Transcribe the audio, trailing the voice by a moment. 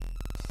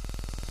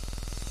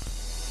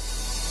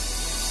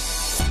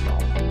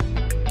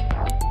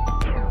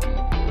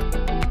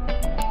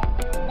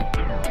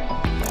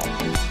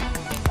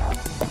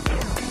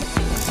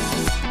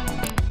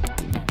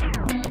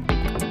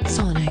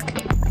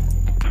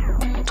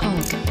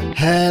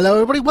Hello,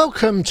 everybody.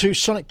 Welcome to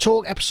Sonic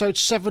Talk, episode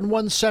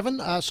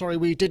 717. Sorry,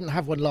 we didn't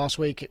have one last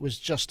week. It was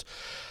just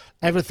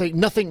everything,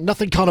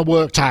 nothing kind of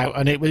worked out,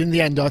 and in the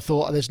end I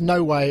thought there's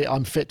no way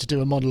I'm fit to do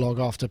a monologue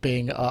after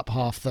being up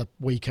half the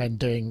weekend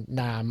doing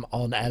NAMM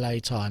on LA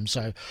time,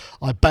 so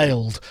I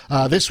bailed.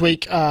 This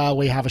week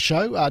we have a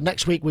show.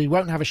 Next week we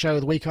won't have a show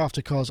the week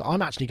after because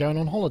I'm actually going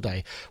on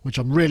holiday, which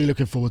I'm really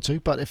looking forward to.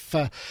 But if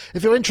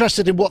you're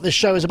interested in what this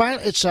show is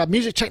about, it's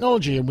music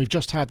technology, and we've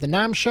just had the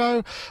NAMM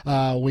show.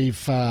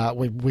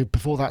 We've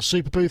before that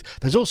Super Booth.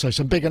 There's also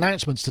some big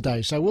announcements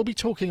today, so we'll be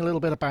talking a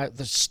little bit about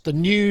the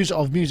news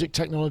of music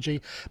technology.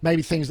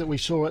 Maybe things that we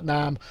saw at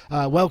NAMM.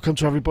 Welcome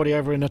to everybody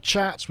over in the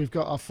chats. We've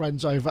got our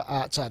friends over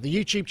at the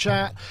YouTube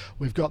chat.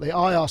 We've got the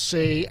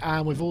IRC,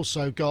 and we've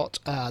also got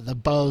the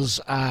Buzz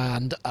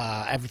and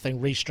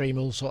everything Restream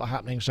all sort of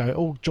happening. So it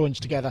all joins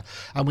together,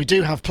 and we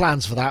do have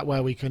plans for that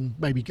where we can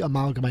maybe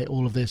amalgamate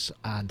all of this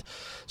and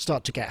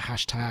start to get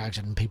hashtags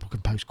and people can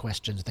post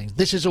questions and things.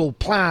 This is all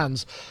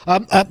plans.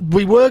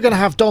 We were going to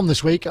have Dom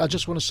this week. I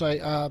just want to say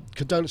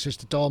condolences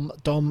to Dom.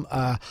 Dom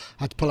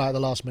had to pull out at the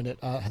last minute.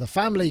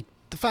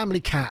 The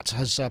family cat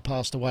has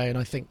passed away, and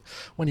I think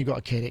when you've got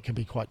a kid it can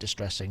be quite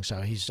distressing,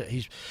 so he's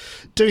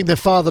doing the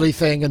fatherly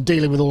thing and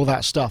dealing with all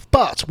that stuff.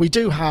 But we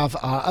do have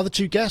our other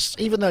two guests,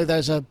 even though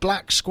there's a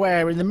black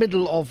square in the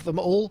middle of them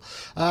all.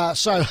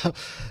 So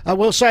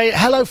we'll say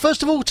hello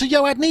first of all to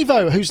Yoad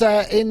Nevo, who's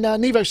there in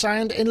Nevo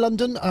Sound in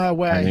London,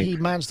 where he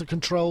mans the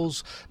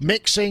controls,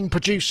 mixing,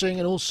 producing,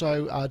 and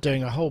also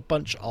doing a whole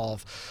bunch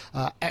of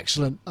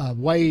excellent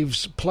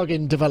Waves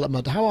plugin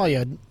development. How are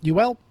you? You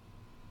well?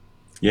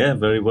 Yeah,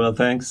 very well,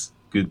 thanks.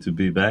 Good to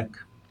be back.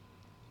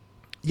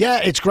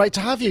 Yeah, it's great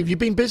to have you. Have you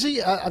been busy?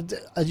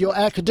 Your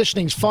air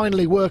conditioning's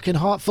finally working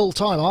hard full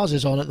time. Ours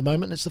is on at the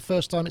moment. It's the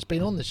first time it's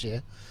been on this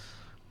year.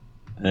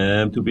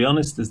 To be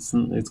honest, it's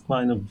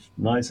kind of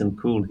nice and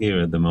cool here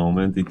at the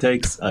moment. It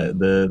takes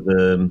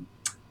the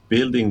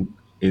building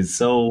is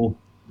so,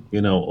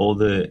 all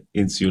the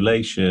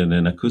insulation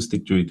and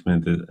acoustic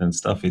treatment and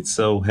stuff. It's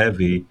so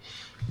heavy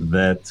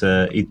that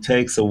it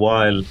takes a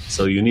while,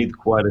 so you need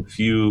quite a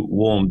few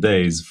warm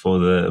days for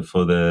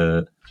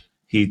the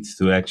heat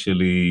to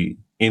actually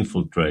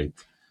infiltrate.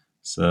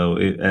 So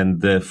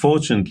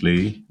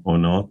fortunately or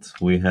not,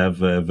 we have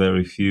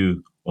very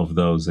few of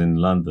those in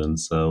London,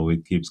 so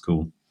it keeps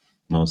cool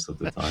most of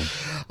the time.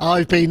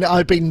 I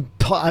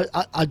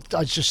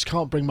just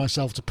can't bring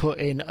myself to put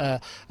in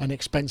an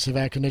expensive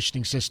air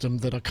conditioning system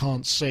that I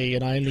can't see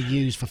and I only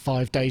use for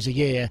 5 days a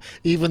year,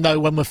 even though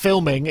when we're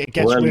filming it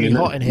gets really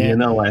hot in here.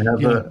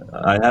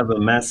 I have a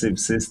massive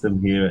system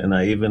here, and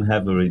I even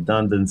have a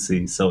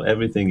redundancy, so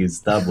everything is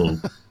double.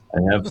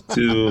 I have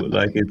two,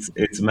 like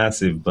it's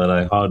massive, but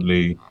I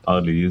hardly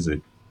use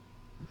it.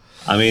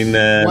 I mean,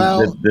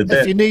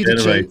 if you needed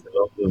generates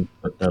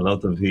a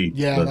lot of heat.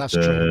 Yeah, but, that's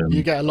true.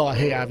 You get a lot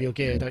of heat out of your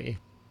gear, don't you?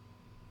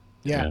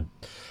 Yeah.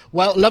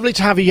 Well, lovely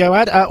to have you,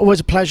 Yoad. Always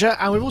a pleasure.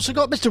 And we've also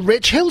got Mr.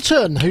 Rich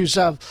Hilton, who's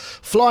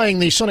flying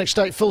the Sonic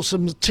State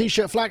Folsom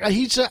T-shirt flag.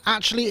 He's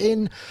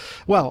actually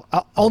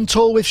on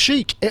tour with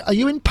Chic. Are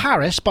you in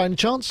Paris by any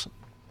chance?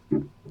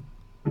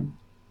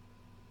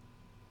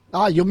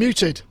 You're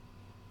muted.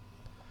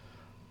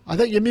 I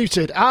think you're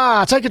muted.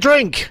 Take a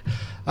drink.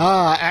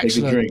 Excellent.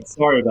 Take a drink.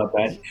 Sorry about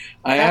that.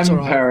 I am in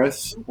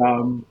Paris.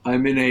 I'm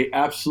in a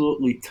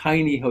absolutely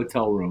tiny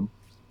hotel room,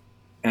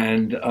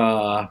 and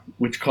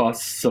which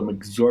costs some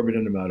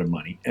exorbitant amount of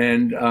money.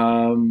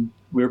 And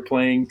we're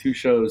playing two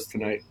shows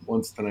tonight,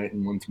 once tonight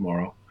and one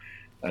tomorrow,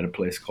 at a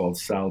place called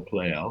Salle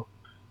Pleyel,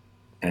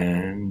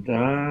 and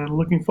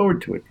looking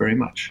forward to it very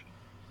much.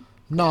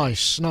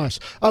 Nice.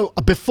 Oh,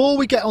 before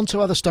we get on to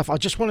other stuff, I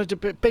just wanted to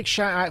big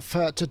shout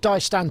out to Di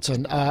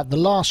Stanton. The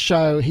last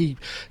show, he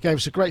gave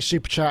us a great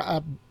super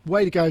chat.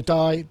 Way to go,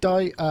 Di.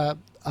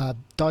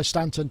 Di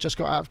Stanton just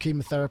got out of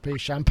chemotherapy.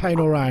 Champagne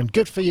all round.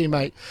 Good for you,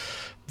 mate.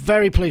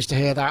 Very pleased to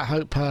hear that.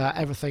 Hope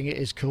everything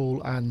is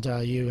cool and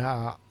you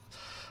are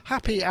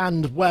happy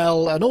and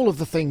well and all of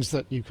the things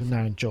that you can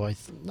now enjoy.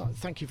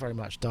 Thank you very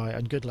much, Di,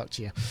 and good luck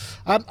to you.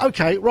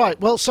 Okay,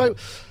 right. Well, so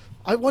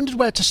I wondered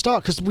where to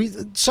start because we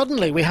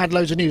had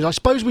loads of news. I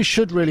suppose we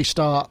should really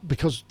start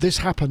because this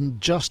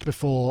happened just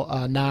before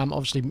NAMM.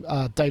 Obviously,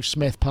 Dave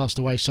Smith passed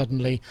away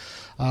suddenly,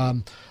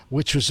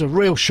 which was a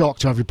real shock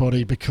to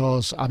everybody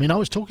because, I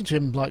was talking to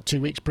him like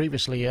 2 weeks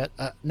previously at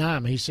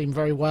NAMM. He seemed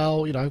very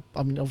well,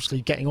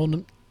 obviously getting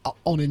on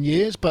in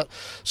years, but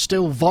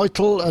still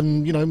vital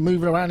and,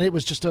 moving around. It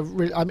was just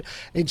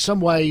in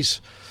some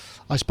ways,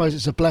 I suppose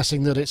it's a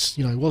blessing that it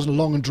wasn't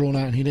long and drawn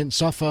out and he didn't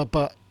suffer,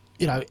 but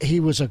he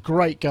was a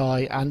great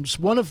guy and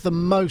one of the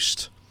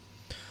most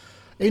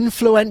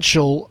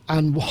influential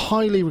and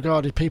highly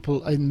regarded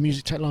people in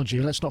music technology.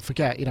 And let's not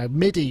forget,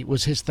 MIDI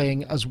was his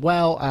thing, as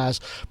well as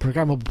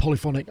programmable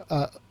polyphonic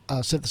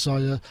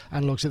synthesizer,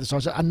 analog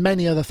synthesizer, and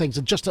many other things.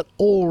 And just an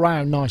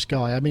all-round nice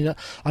guy.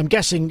 I'm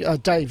guessing,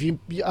 Dave,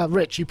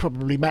 Rich, you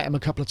probably met him a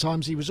couple of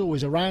times. He was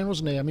always around,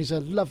 wasn't he? He's a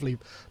lovely,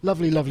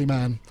 lovely, lovely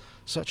man.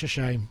 Such a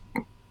shame.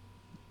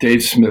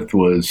 Dave Smith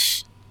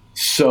was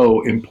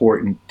so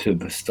important to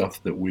the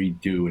stuff that we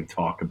do and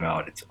talk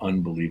about. It's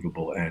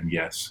unbelievable. And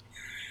yes,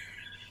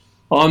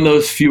 on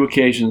those few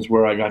occasions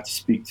where I got to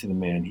speak to the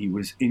man, he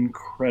was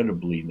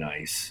incredibly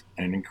nice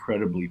and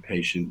incredibly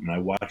patient. And I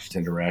watched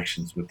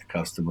interactions with the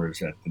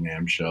customers at the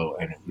NAMM show,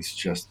 and it was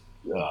just,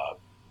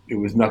 it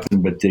was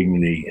nothing but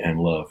dignity and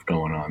love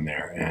going on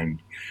there.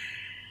 And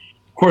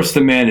of course,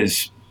 the man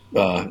is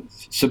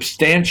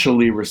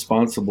substantially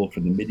responsible for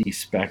the MIDI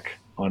spec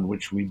on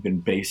which we've been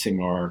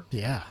basing our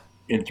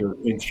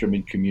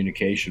inter-instrument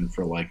communication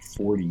for like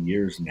 40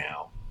 years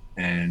now.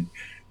 And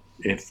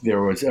if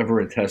there was ever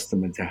a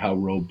testament to how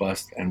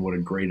robust and what a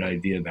great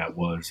idea that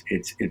was,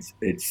 it's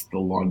the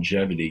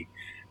longevity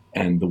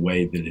and the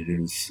way that it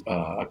has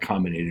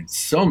accommodated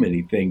so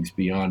many things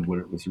beyond what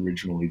it was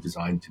originally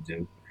designed to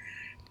do.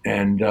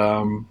 And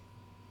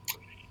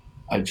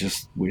I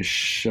just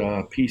wish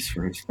peace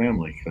for his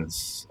family,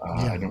 because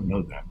I don't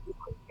know them.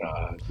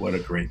 What a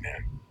great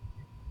man.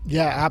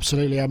 Yeah,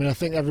 absolutely. I mean, I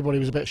think everybody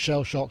was a bit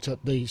shell-shocked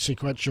at the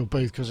sequential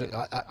booth, because,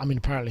 I mean,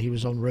 apparently he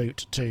was en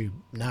route to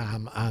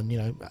NAMM and, you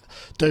know,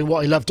 doing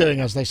what he loved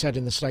doing, as they said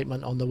in the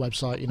statement on the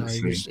website. You know,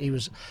 he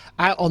was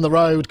out on the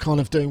road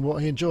kind of doing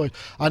what he enjoyed.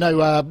 I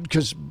know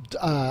because,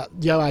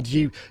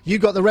 Yoad, you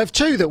got the Rev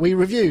 2 that we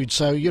reviewed,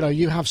 so, you know,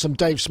 you have some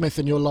Dave Smith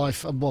in your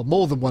life, and, well,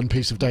 more than one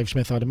piece of Dave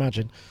Smith, I'd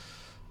imagine.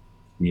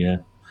 Yeah.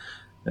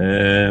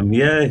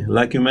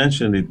 Like you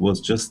mentioned, it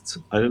was just,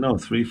 I don't know,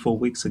 3-4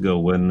 weeks ago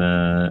when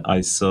I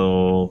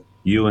saw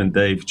you and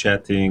Dave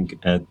chatting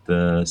at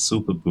the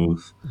Super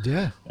booth.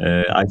 Yeah.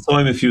 I saw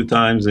him a few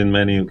times in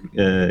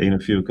a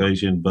few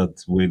occasions,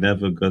 but I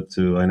never got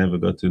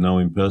to know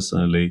him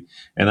personally.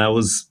 And I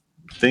was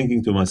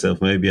thinking to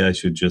myself, maybe I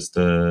should just,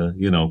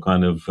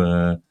 kind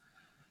of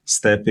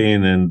step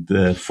in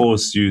and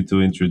force you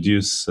to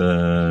introduce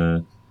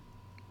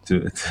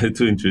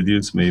to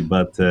introduce me,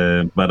 but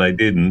I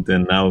didn't,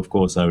 and now of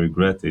course I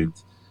regret it.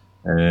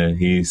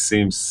 He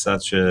seems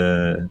such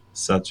a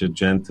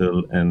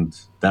gentle and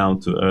down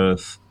to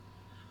earth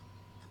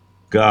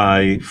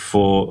guy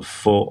for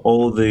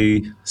all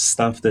the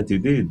stuff that he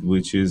did,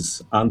 which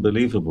is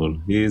unbelievable.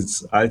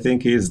 I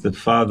think he's the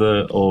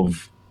father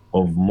of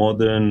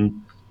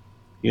modern,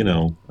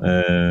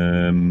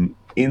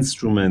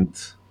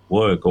 instrument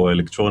work or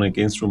electronic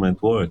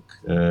instrument work.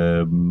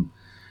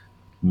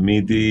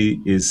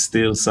 MIDI is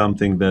still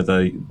something that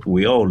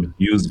we all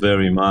use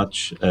very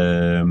much.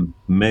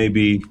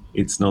 Maybe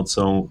it's not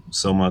so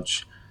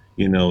much,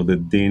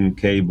 the DIN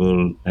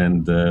cable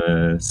and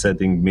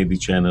setting MIDI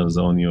channels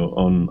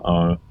on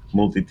our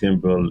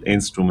multi-timbral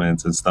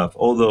instruments and stuff.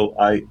 Although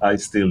I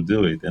still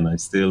do it, and I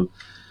still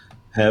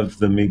have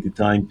the MIDI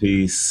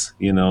timepiece,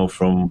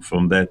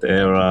 from that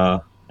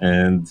era,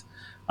 and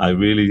I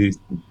really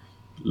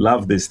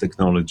love this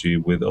technology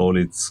with all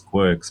its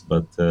quirks,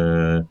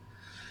 but.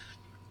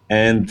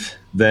 And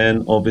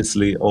then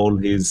obviously all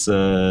his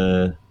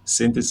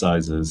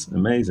synthesizers,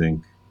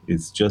 amazing.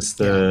 It's just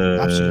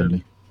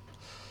absolutely.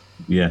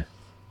 Yeah.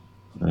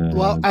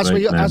 Well, as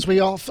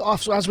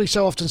we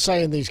so often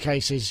say in these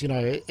cases,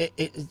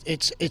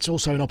 it's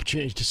also an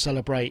opportunity to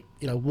celebrate,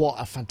 what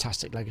a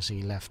fantastic legacy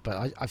he left.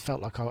 But I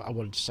felt like I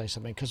wanted to say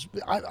something, because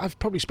I've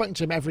probably spoken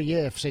to him every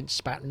year since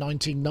about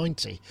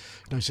 1990,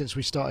 since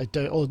we started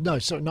doing,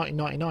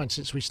 1999,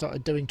 since we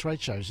started doing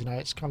trade shows.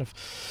 It's kind of,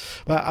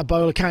 by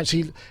all accounts,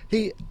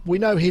 we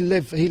know he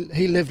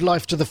lived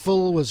life to the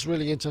full, was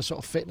really into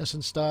sort of fitness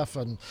and stuff,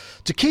 and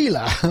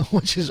tequila,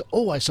 which is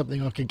always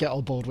something I can get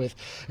on board with.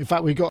 In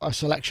fact, we got a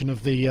selection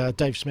of the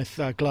Dave Smith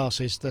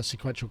glasses, the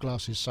sequential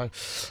glasses, so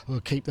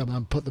we'll keep them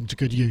and put them to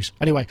good use.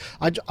 Anyway,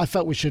 I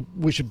felt we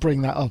should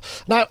bring that up.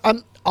 Now,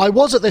 I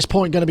was at this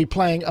point going to be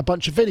playing a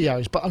bunch of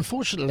videos, but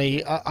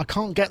unfortunately I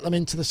can't get them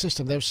into the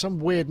system. There's some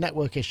weird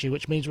network issue,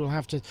 which means we'll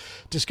have to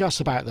discuss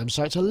about them.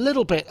 So it's a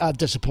little bit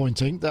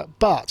disappointing,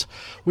 but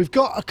we've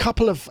got a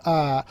couple of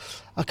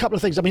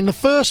things. I mean, the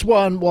first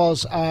one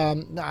was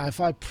I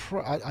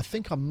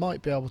think I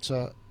might be able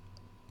to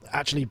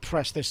actually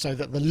press this so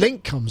that the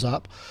link comes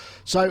up.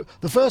 So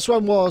the first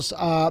one was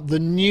the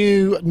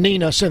new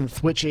Nina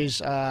synth, which is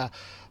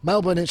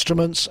Melbourne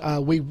Instruments.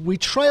 We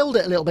trailed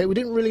it a little bit. We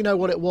didn't really know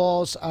what it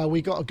was.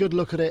 We got a good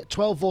look at it.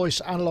 12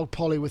 voice analog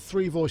poly with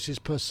 3 voices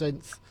per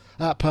synth,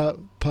 per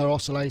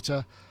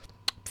oscillator.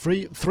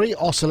 Three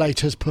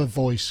oscillators per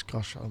voice.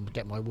 Gosh, I'll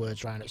get my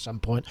words around at some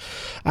point.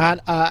 And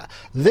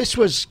this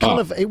was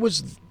it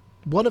was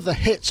one of the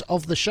hits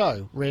of the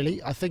show,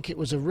 really. I think it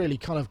was a really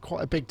kind of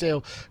quite a big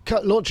deal.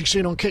 Launching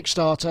soon on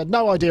Kickstarter,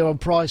 no idea on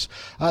price.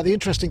 The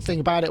interesting thing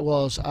about it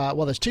was,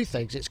 there's two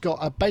things. It's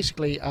got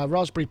basically a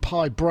Raspberry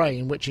Pi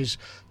brain, which is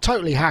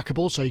totally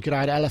hackable, so you could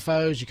add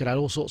LFOs, you could add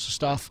all sorts of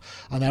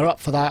stuff, and they're up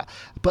for that.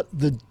 But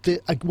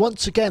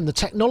once again, the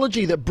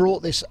technology that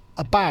brought this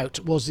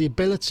about was the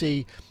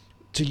ability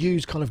to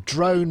use kind of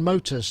drone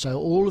motors, so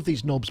all of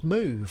these knobs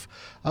move,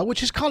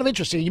 which is kind of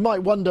interesting. You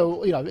might wonder,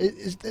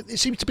 it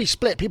seems to be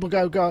split. People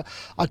go,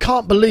 I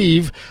can't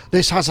believe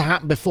this hasn't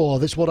happened before.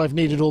 This is what I've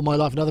needed all my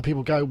life. And other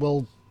people go,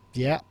 well,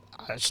 yeah,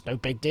 it's no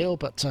big deal,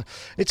 but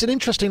it's an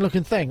interesting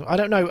looking thing. I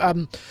don't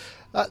know.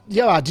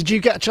 Yeah, did you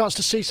get a chance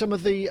to see some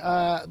of the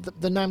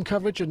NAMM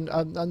coverage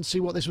and see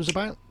what this was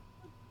about?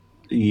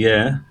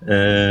 Yeah,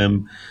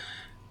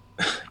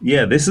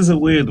 yeah. This is a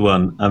weird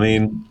one. I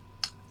mean,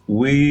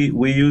 we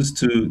used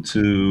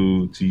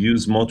to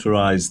use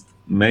motorized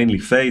mainly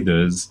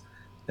faders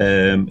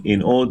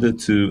in order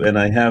to, and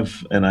I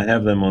have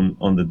them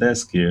on the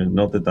desk here.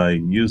 Not that I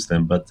use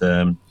them, but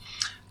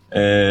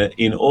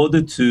in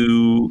order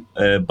to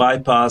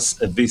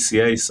bypass a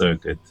VCA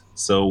circuit.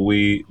 So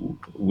we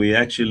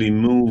actually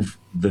move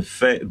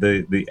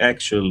the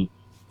actual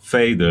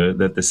fader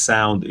that the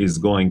sound is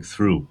going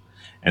through,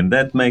 and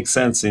that makes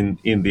sense in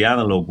the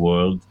analog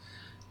world.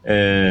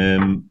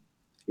 In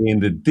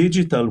the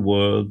digital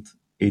world,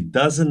 it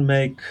doesn't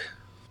make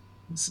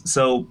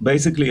so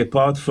basically,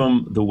 apart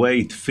from the way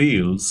it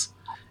feels,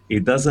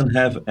 it doesn't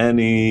have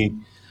any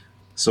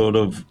sort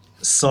of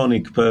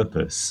sonic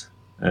purpose,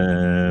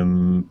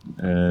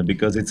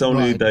 because it's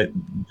only Right. that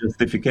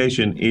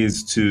justification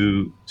is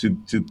to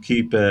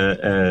keep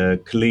a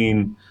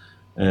clean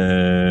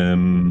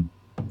and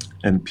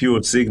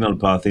pure signal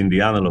path in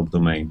the analog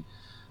domain.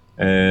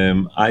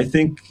 I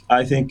think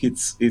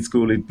it's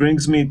cool. It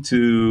brings me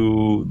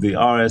to the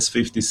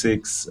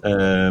RS56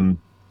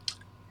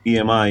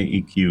 EMI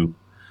EQ,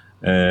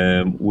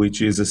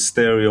 which is a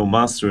stereo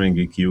mastering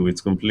EQ.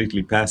 It's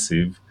completely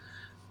passive,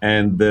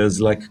 and there's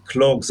like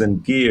clogs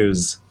and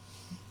gears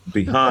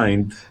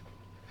behind,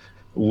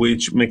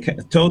 which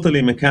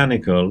totally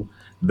mechanical.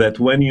 That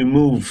when you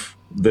move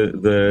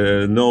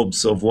the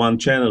knobs of one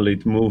channel,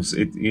 it moves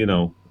it. It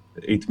So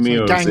it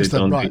mirrors gangs it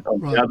them. on Right. the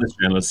Right. other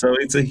channel. So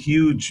it's a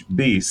huge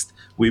beast.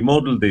 We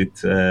modeled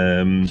it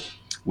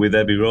with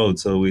Abbey Road,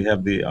 so we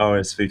have the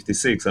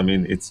RS56. I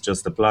mean, it's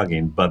just a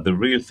plugin, but the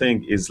real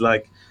thing is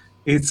like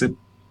it's a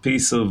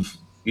piece of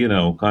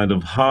kind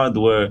of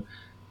hardware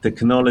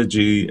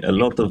technology, a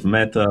lot of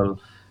metal,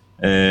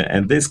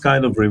 and this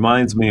kind of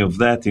reminds me of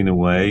that in a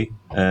way.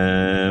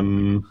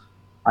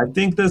 I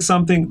think there's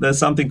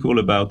something cool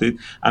about it.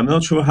 I'm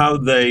not sure how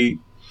they.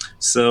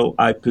 So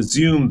I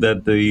presume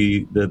that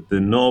the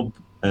knob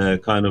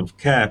kind of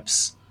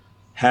caps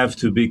have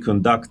to be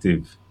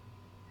conductive.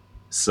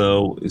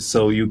 So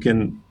you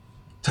can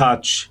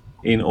touch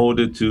in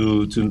order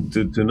to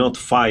not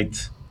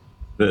fight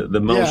the Yeah.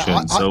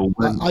 motion. So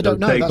when I the don't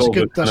know. takeover That's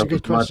kind a of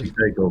good automatic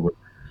question. takeover.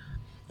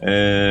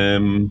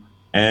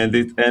 And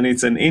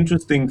it's an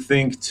interesting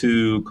thing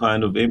to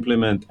kind of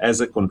implement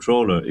as a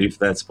controller, if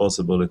that's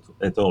possible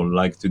at all,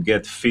 like to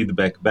get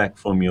feedback back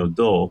from your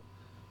DAW,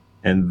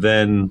 and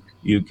then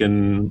you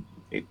can.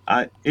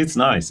 It's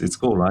nice. It's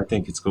cool. I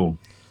think it's cool.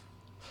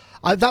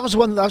 That was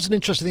one. That was an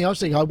interesting thing. I was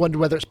thinking. I wonder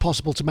whether it's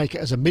possible to make it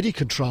as a MIDI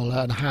controller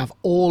and have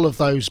all of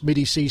those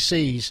MIDI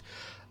CCs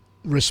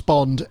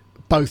respond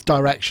both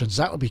directions.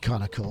 That would be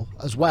kind of cool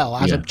as well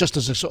as Yeah. just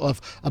as a sort of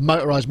a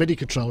motorized MIDI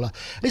controller.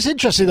 It's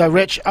interesting though,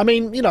 Rich. I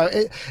mean,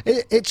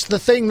 it's the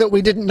thing that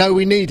we didn't know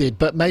we needed,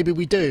 but maybe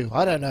we do.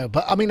 I don't know.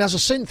 But I mean, as a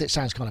synth, it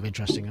sounds kind of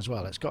interesting as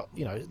well. It's got,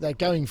 they're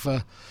going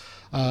for,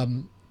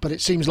 but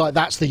it seems like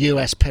that's the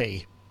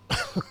USP.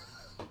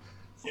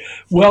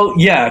 Well,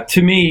 yeah,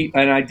 to me,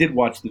 and I did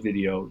watch the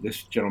video,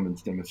 this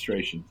gentleman's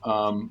demonstration.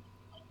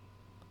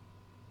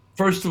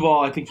 First of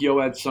all, I think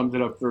Yoad summed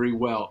it up very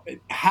well.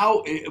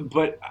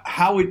 But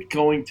how it's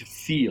going to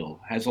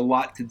feel has a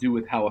lot to do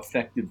with how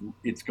effective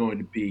it's going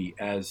to be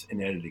as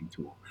an editing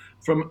tool.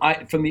 From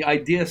the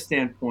idea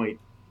standpoint,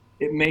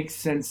 it makes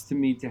sense to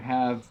me to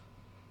have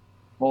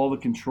all the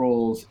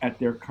controls at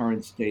their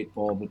current state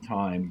all the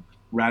time,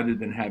 rather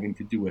than having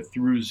to do a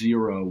through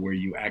zero where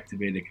you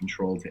activate a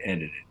control to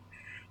edit it.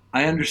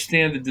 I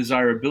understand the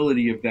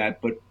desirability of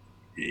that, but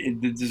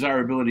the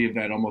desirability of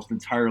that almost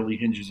entirely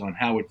hinges on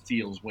how it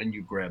feels when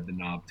you grab the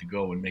knob to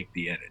go and make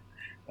the edit,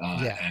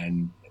 Yeah.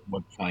 and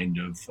what kind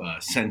of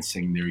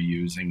sensing they're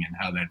using and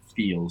how that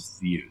feels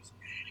to use.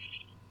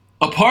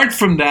 Apart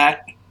from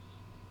that,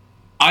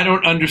 I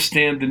don't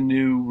understand the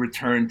new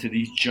return to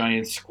these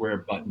giant square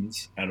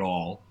buttons at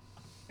all,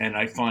 and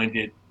I found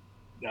it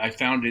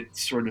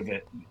sort of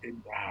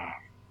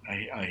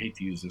I hate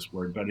to use this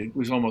word, but it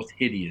was almost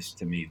hideous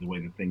to me the way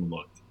the thing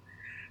looked.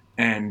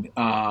 And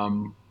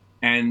while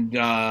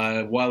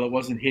it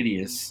wasn't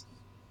hideous,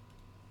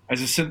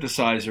 as a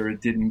synthesizer, it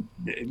didn't.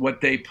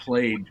 What they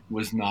played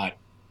was not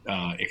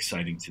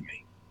exciting to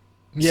me.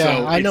 Yeah,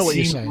 So I it know what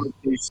you're seems saying. like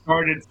they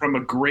started from a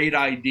great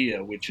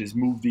idea, which is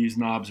move these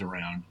knobs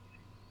around.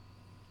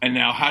 And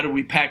now, how do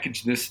we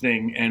package this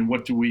thing, and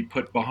what do we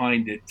put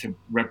behind it to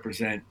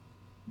represent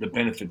the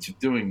benefits of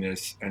doing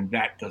this? And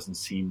that doesn't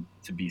seem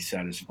to be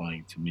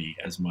satisfying to me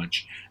as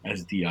much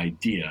as the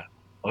idea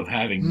of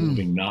having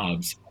moving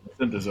knobs on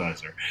a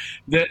synthesizer.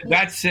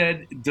 That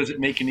said, does it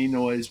make any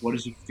noise? What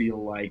does it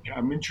feel like?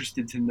 I'm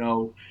interested to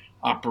know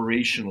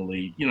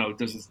operationally.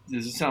 Does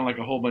it sound like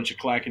a whole bunch of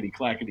clackety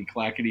clackety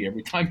clackety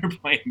every time you're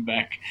playing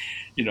back,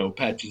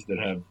 patches that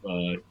have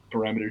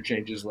parameter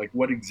changes? Like,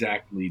 what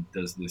exactly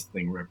does this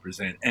thing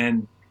represent,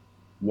 and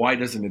why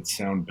doesn't it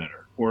sound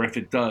better? Or if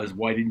it does,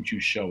 why didn't you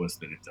show us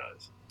that it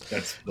does?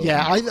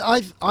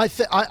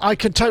 I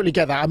can totally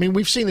get that. I mean,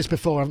 we've seen this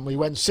before, haven't we?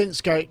 When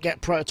synths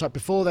get prototyped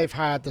before they've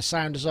had the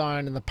sound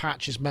design and the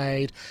patches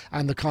made,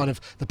 and the kind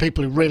of the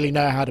people who really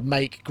know how to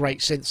make great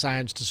synth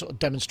sounds to sort of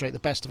demonstrate the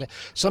best of it.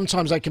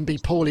 Sometimes they can be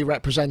poorly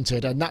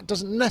represented, and that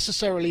doesn't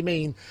necessarily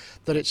mean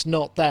that it's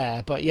not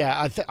there. But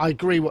yeah, I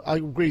agree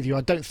with you.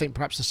 I don't think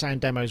perhaps the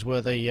sound demos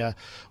were the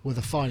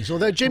finest.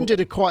 Although Jim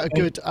did quite a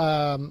good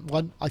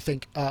one, I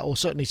think, or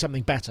certainly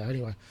something better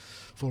anyway.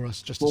 For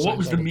us, what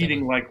was the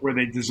meeting like where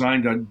they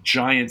designed a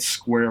giant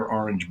square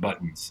orange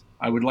buttons?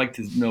 I would like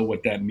to know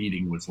what that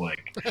meeting was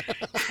like.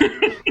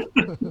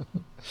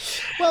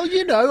 Well,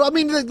 I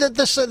mean,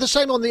 the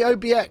same on the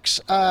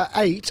OBX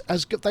 8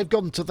 as they've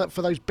gone to that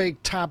for those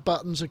big tab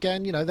buttons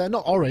again. They're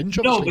not orange.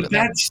 No, but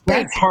that's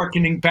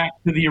harkening back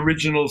to the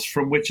originals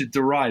from which it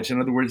derives.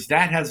 In other words,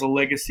 that has a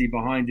legacy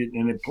behind it,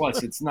 and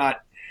plus, it's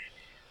not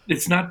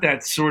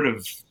that sort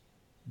of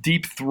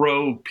deep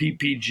throw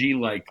PPG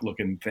like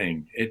looking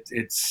thing.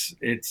 It's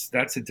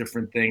that's a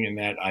different thing, and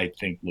that I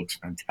think looks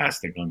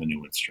fantastic on the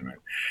new instrument.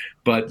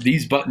 But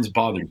these buttons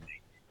bothered me.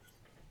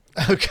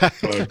 Okay,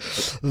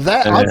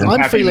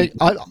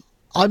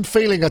 I'm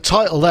feeling a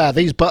title there.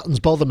 These buttons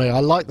bother me.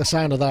 I like the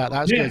sound of that.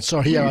 That's good.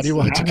 Sorry, I didn't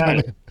want to come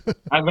in.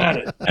 I've had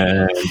it.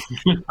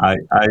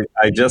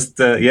 I just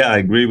I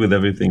agree with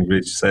everything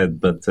Rich said,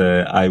 but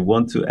I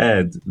want to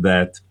add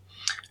that.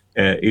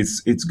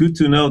 It's good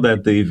to know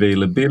that the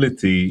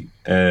availability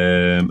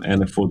and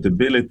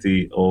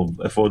affordability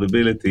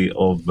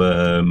of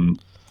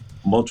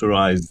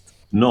motorized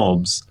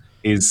knobs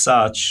is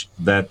such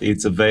that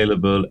it's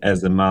available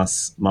as a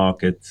mass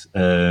market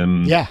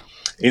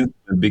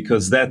instrument,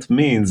 because that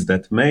means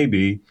that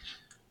maybe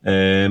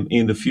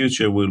in the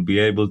future we'll be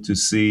able to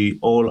see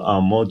all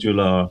our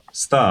modular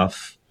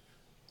stuff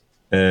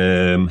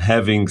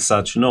having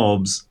such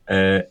knobs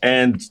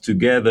and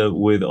together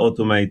with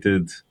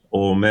automated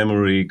or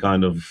memory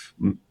kind of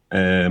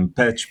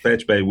patch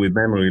bay with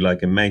memory,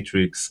 like a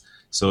matrix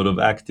sort of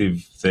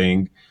active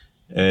thing.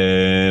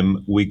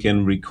 We'll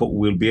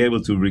be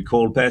able to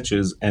recall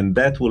patches, and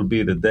that will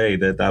be the day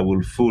that I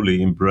will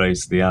fully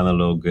embrace the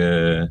analog,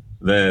 the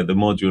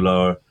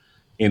modular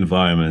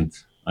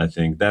environment. I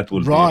think that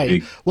will be a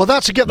big... Well,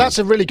 that's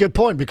a really good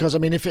point, because I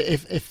mean,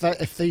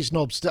 if these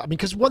knobs, I mean,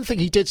 because one thing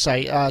he did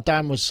say,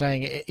 Dan was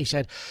saying, he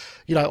said,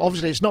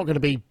 obviously it's not going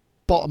to be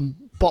bottom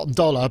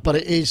dollar, but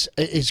it's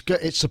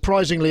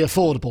surprisingly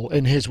affordable,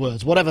 in his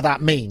words, whatever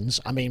that means.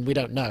 I mean, we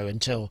don't know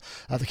until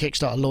the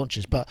Kickstarter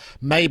launches, but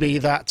maybe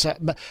that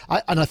and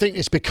I think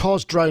it's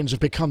because drones have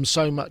become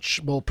so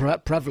much more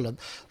prevalent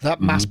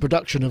that mass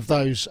production of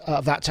those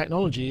that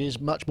technology is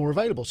much more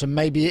available. So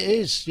maybe it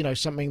is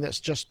something that's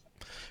just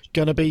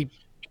going to be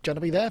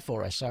there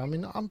for us. So I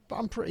mean,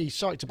 I'm pretty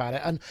psyched about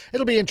it, and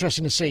it'll be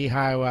interesting to see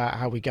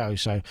how we go.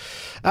 So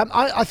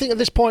I think at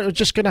this point we're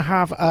just going to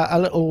have a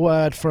little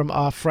word from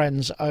our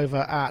friends over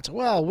at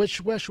where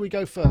should we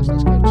go first?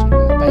 Let's go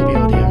to Baby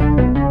Audio.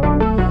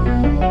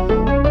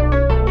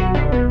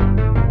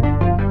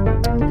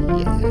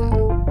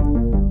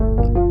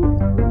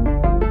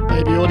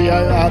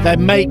 Audio. They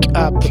make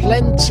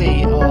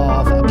plenty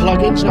of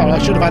plugins. Oh, I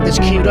should have had this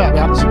queued up.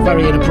 That's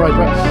very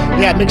inappropriate.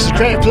 Yeah, mixes,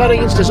 creative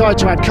plugins designed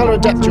to add colour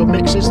and depth to your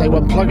mixes. They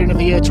won Plugin of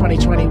the Year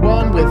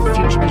 2021 with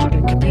Future Music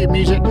and Computer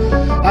Music.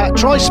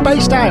 Try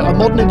Spaced Out, a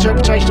modern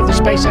interpretation of the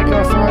Space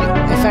Echo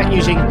effect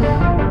using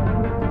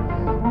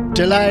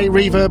delay,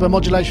 reverb and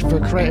modulation for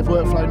a creative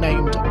workflow,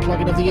 named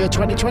Plugin of the Year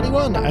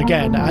 2021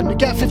 again. And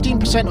get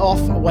 15% off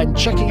when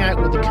checking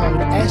out with the code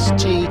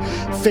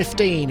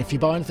ST15. If you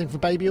buy anything from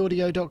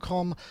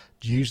babyaudio.com,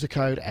 use the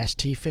code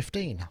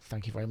ST15.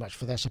 Thank you very much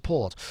for their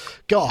support.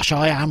 Gosh,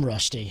 I am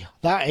rusty.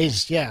 That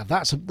was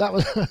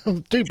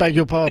do beg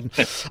your pardon.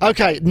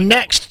 Okay,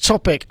 next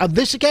topic. And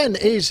this again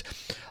is,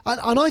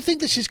 and I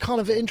think this is kind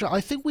of interesting.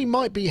 I think we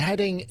might be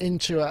heading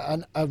into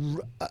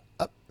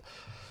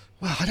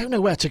well, I don't know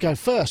where to go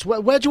first.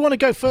 Where do you want to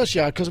go first,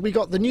 yeah? Because we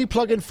got the new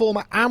plugin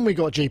format and we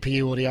got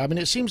GPU audio. I mean,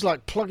 it seems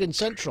like plugin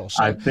central.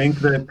 So. I think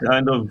they're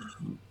kind of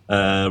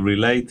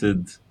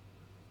related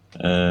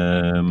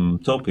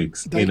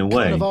topics in a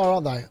way. They kind of are,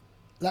 aren't they?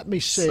 Let me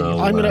see. So,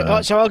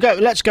 I'll go.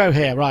 Let's go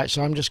here, right?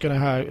 So I'm just going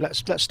to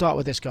let's start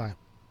with this guy.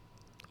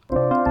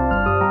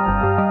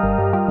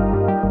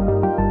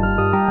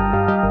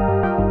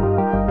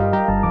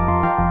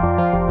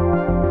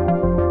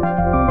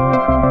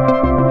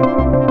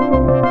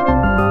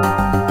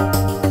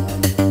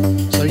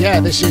 Yeah,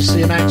 this is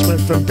the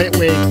announcement from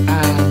Bitwig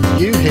and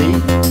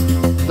Yuhi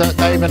that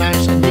they've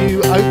announced a new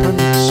open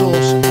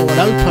source or an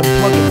open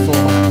plugin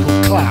format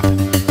called Clap.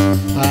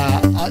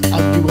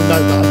 You will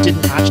note that I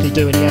didn't actually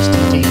do any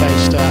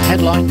STD-based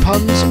headline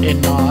puns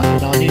in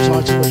our news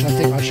item, which I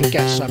think I should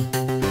get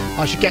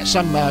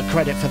some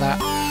credit for that.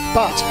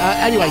 But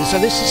anyway, so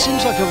this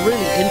seems like a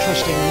really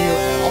interesting new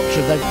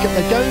option.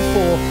 They're going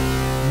for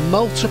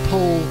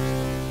multiple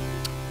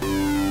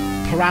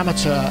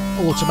parameter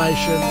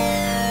automation,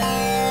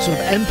 sort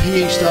of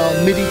MPE style,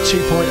 MIDI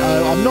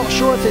 2.0. I'm not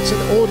sure if it's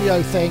an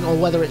audio thing or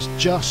whether it's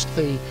just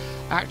the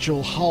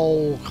actual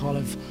whole kind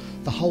of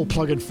the whole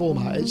plugin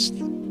format.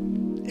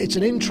 it's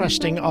an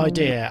interesting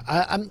idea.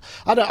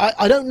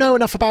 I don't know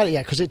enough about it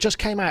yet because it just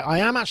came out. I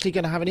am actually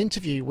going to have an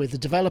interview with the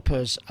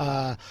developers,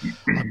 I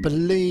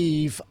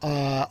believe,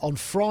 on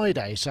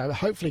Friday. So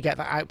hopefully get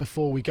that out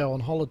before we go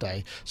on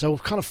holiday. So we'll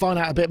kind of find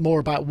out a bit more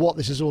about what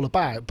this is all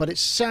about. But it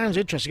sounds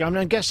interesting. I mean,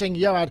 I'm guessing,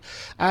 Yoad,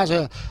 as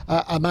a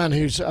man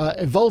who's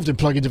involved in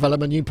plugin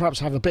development, you perhaps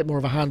have a bit more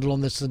of a handle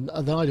on this than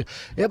I do.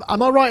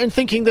 Am I right in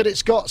thinking that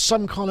it's got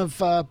some kind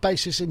of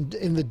basis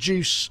in the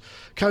Juice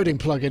coding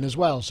plugin as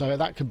well, so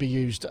that can be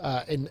used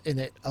in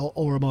it,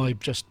 or am I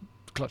just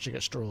clutching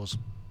at straws?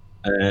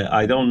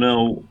 I don't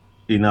know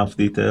enough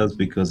details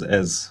because,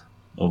 as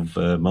of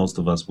most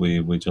of us,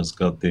 we just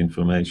got the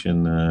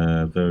information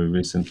very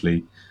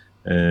recently.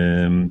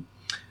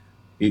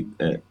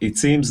 It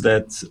seems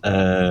that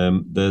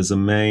there's a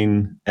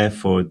main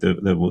effort. There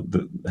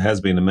has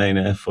been a main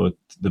effort.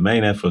 The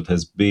main effort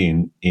has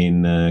been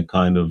in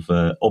kind of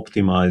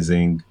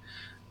optimizing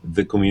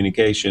the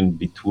communication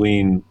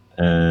between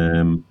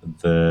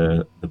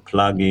the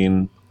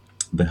plugin,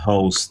 the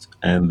host,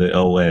 and the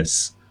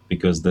OS,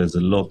 because there's a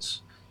lot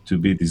to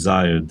be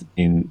desired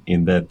in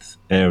that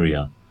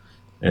area.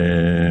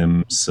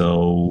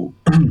 So,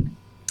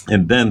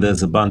 and then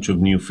there's a bunch of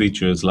new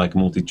features like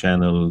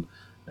multi-channel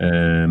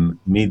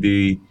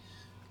MIDI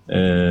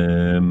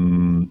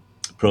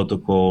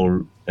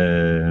protocol,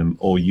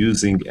 or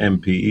using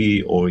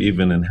MPE, or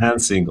even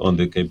enhancing on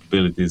the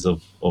capabilities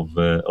of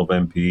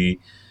MPE.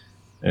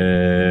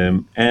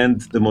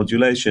 And the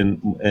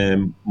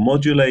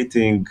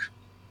modulating.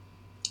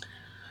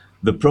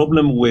 The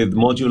problem with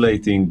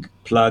modulating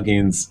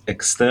plugins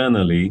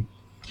externally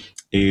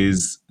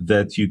is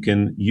that you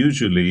can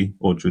usually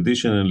or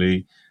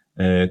traditionally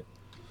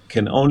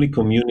can only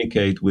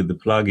communicate with the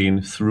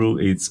plugin through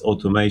its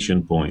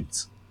automation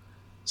points.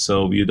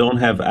 So you don't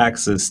have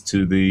access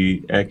to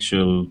the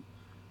actual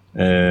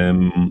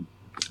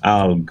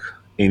alg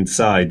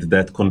inside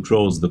that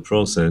controls the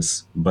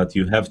process, but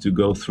you have to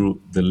go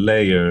through the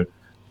layer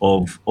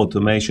of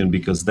automation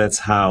because that's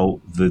how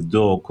the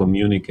DAW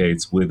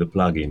communicates with the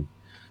plugin.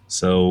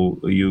 So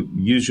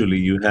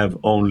you have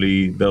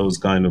only those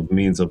kind of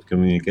means of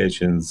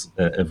communications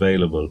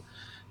available,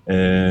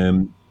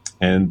 and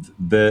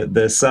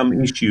there's some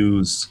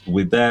issues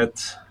with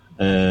that.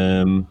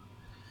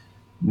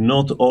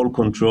 Not all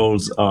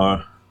controls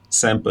are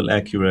sample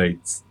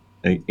accurate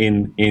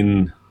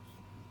in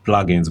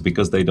plugins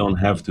because they don't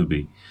have to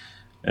be.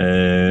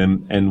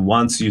 And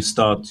once you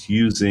start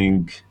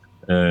using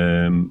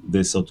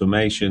this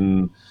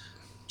automation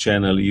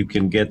channel, you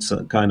can get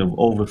some kind of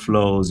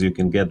overflows, you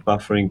can get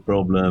buffering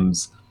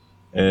problems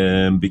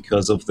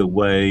because of the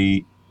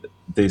way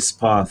this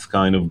path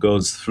kind of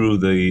goes through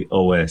the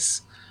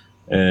OS.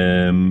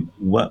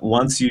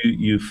 Once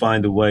you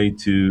find a way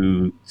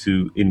to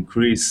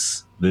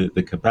increase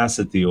the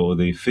capacity or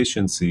the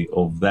efficiency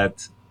of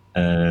that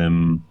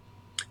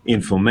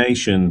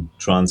information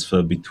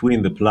transfer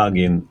between the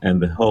plugin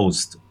and the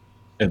host,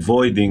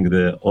 avoiding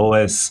the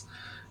OS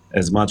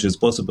as much as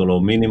possible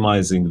or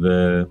minimizing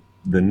the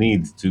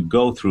need to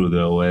go through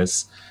the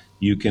OS,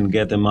 you can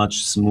get a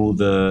much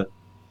smoother,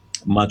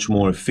 much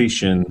more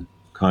efficient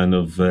kind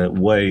of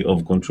way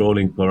of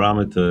controlling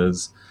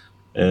parameters,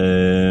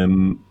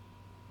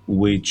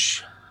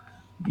 which,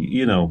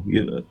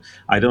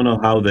 I don't know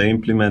how they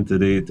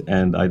implemented it,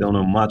 and I don't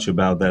know much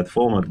about that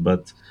format,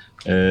 but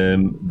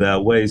there are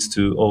ways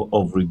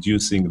of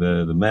reducing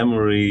the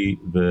memory,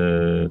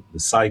 the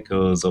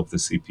cycles of the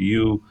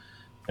CPU,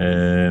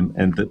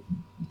 and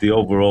the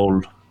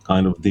overall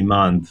kind of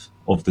demand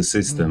of the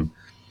system.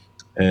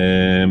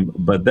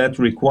 But that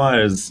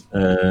requires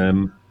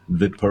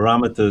the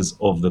parameters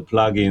of the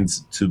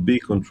plugins to be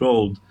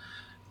controlled,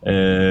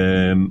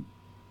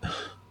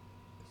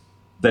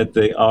 that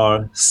they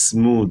are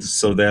smooth,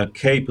 so they are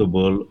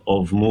capable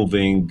of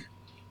moving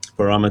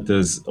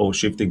parameters or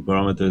shifting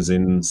parameters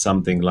in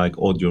something like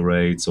audio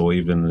rates, or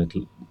even a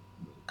little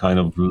kind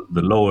of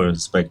the lower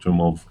spectrum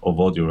of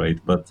audio rate,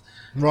 but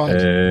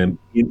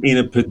in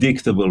a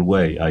predictable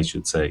way, I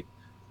should say,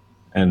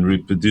 and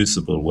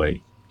reproducible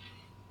way.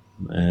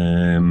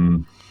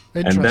 And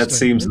that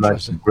seems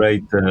like a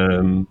great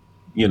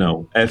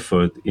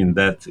effort in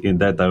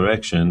that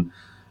direction,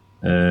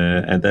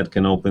 and that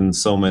can open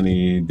so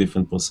many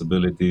different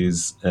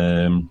possibilities,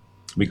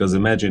 because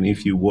imagine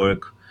if you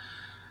work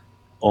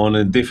on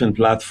a different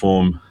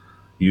platform,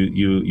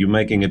 you're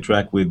making a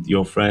track with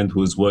your friend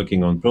who's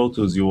working on Pro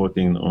Tools, you're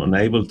working on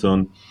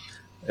Ableton,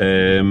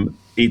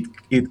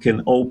 it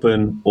can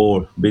open,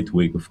 or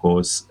Bitwig, of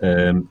course,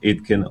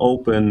 it can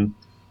open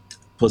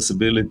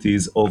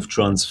possibilities of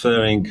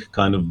transferring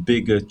kind of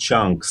bigger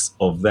chunks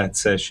of that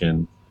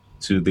session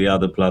to the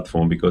other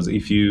platform. Because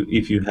if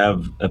you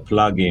have a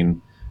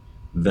plugin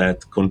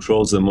that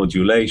controls the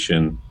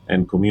modulation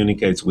and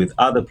communicates with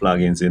other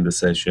plugins in the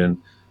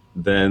session,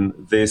 then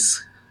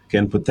this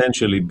can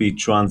potentially be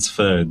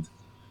transferred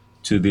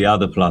to the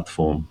other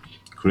platform,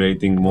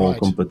 creating more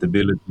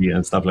compatibility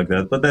and stuff like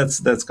that. But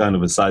that's kind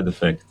of a side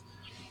effect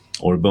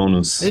or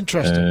bonus.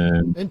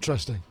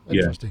 Interesting.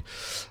 Yeah.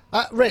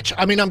 Rich,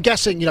 I mean, I'm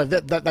guessing,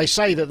 that they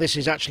say that this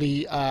is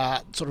actually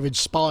sort of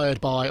inspired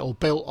by or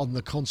built on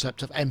the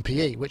concept of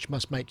MPE, which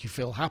must make you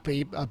feel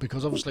happy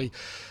because obviously,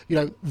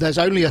 there's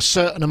only a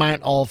certain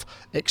amount of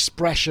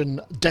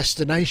expression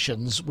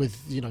destinations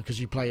with, because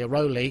you play a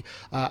Roly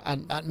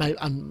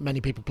and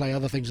many people play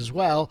other things as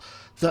well,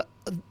 that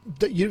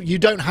you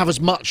don't have as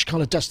much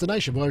kind of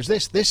destination. Whereas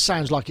this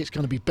sounds like it's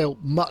going to be built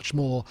much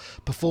more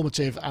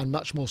performative and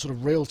much more sort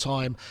of real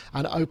time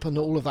and open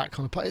all of that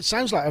kind of. It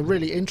sounds like a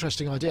really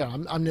interesting idea.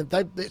 I mean,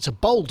 it's a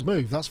bold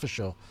move, that's for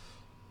sure.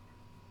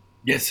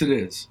 Yes, it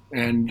is,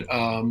 and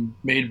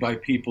made by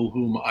people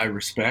whom I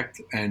respect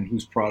and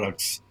whose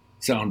products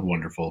sound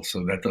wonderful.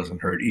 So that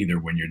doesn't hurt either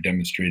when you're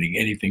demonstrating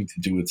anything to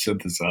do with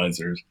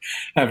synthesizers,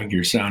 having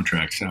your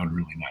soundtrack sound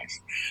really nice.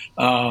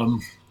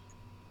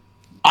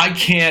 I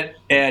can't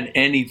add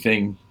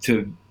anything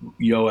to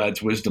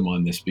Yoad's wisdom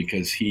on this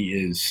because he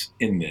is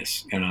in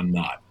this and I'm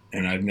not.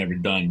 And I've never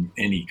done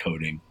any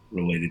coding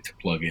related to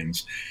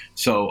plugins.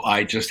 So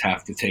I just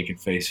have to take at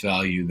face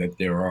value that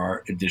there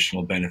are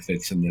additional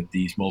benefits and that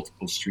these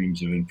multiple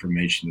streams of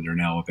information that are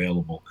now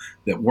available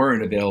that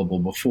weren't available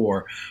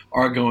before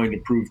are going to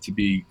prove to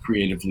be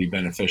creatively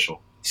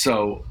beneficial.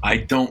 So I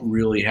don't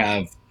really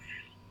have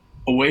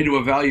a way to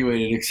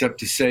evaluate it except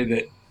to say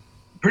that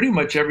pretty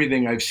much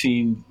everything I've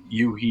seen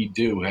Yuhi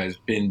do has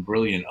been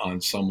brilliant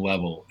on some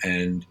level.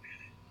 And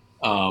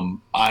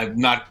I'm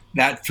not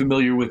that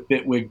familiar with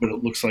Bitwig, but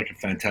it looks like a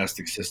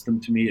fantastic system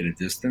to me at a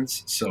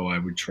distance. So I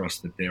would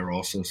trust that they're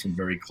also some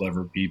very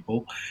clever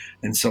people.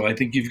 And so I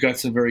think you've got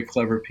some very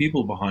clever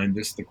people behind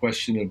this. The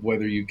question of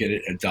whether you get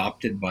it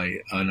adopted by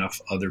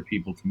enough other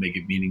people to make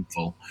it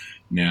meaningful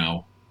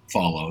now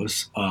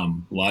follows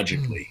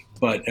logically.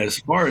 But as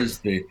far as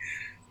the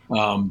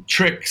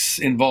tricks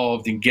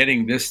involved in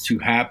getting this to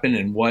happen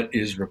and what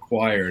is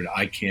required,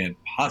 I can't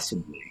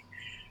possibly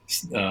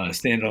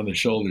stand on the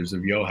shoulders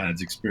of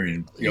Yoad's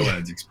experience.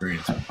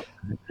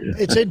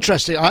 It's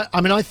interesting.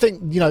 I mean, I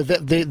think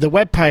the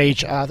web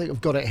page. I think I've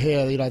got it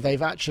here.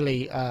 They've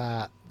actually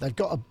they've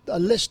got a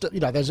list of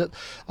there's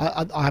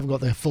I haven't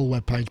got the full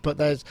web page, but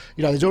there's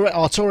already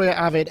Arturia,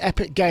 Avid,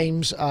 Epic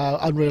Games,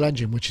 Unreal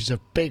Engine, which is a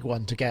big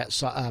one to get.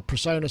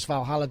 Presonus,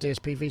 Valhalla,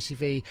 DSP,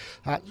 VCV,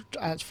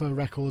 Transfer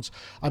Records.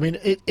 I mean,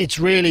 it's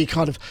really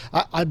kind of.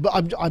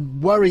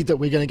 I'm worried that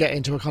we're going to get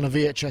into a kind of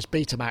VHS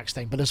Betamax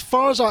thing. But as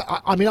far as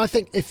I mean, I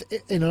think if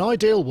in an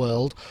ideal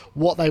world,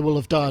 what they will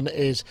have done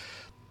is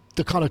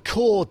the kind of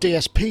core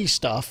DSP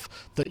stuff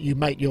that you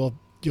make your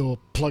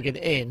plugin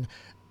in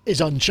is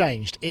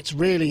unchanged. It's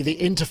really the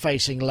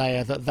interfacing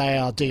layer that they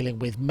are dealing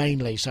with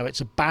mainly. So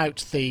it's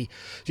about the,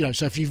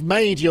 so if you've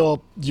made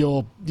your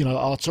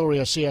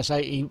Arturia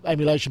CS80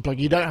 emulation plugin,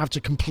 you don't have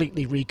to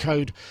completely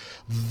recode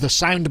the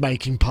sound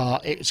making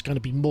part. It's going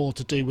to be more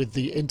to do with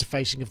the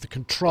interfacing of the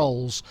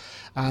controls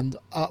and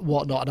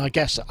whatnot. And I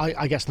guess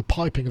the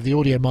piping of the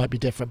audio might be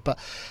different, but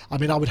I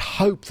mean, I would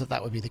hope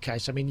that would be the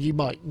case. I mean, you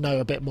might know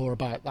a bit more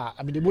about that.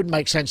 I mean, it wouldn't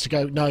make sense to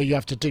go, no, you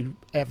have to do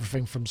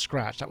everything from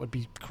scratch. That would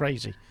be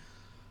crazy.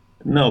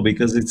 No,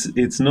 because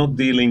it's not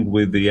dealing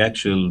with the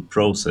actual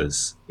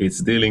process.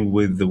 It's dealing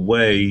with the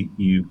way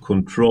you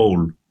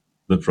control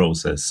the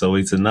process. So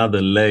it's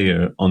another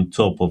layer on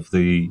top of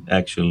the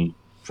actual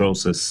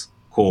process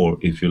core,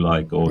 if you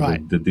like, or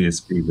right. the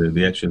DSP,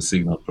 the actual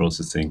signal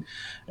processing.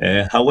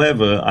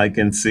 However, I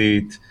can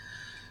see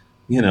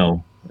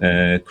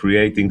it,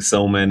 creating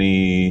so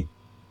many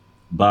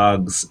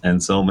bugs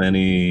and so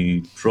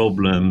many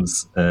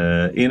problems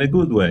in a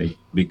good way,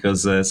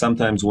 because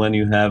sometimes when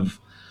you have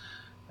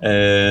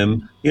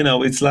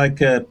it's like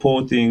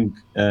porting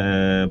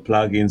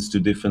plugins to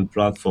different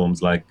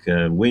platforms like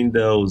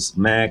Windows,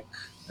 Mac,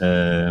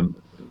 audio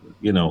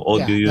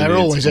units. There are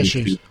always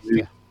issues.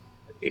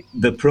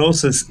 The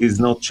process is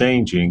not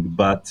changing,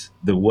 but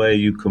the way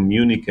you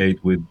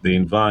communicate with the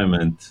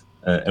environment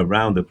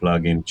around the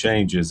plugin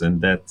changes,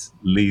 and that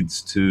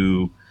leads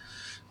to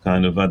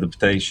kind of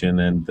adaptation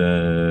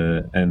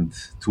and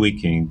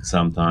tweaking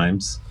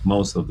sometimes,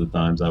 most of the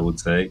times, I would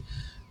say.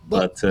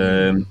 But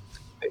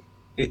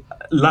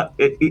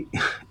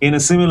in a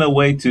similar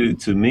way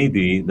to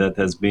MIDI that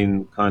has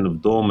been kind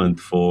of dormant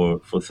for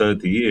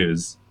 30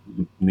 years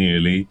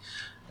nearly,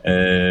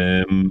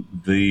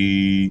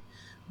 the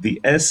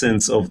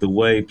essence of the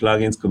way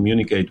plugins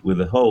communicate with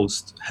the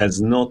host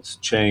has not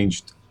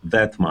changed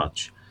that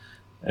much.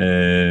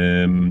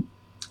 And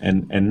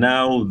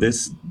now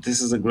this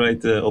is a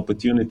great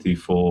opportunity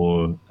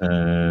for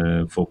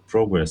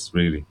progress,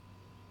 really.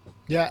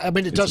 Yeah, I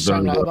mean, it does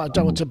sound like, I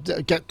don't want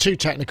to get too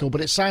technical, but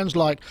it sounds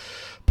like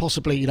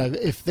possibly,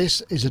 if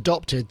this is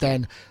adopted,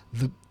 then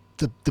the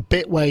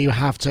bit where you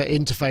have to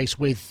interface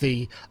with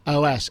the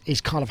OS is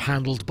kind of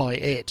handled by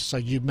it. So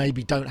you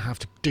maybe don't have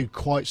to do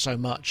quite so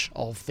much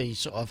of the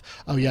sort of,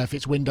 if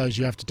it's Windows,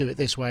 you have to do it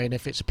this way. And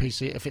if it's a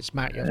PC, if it's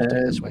Mac, you have to do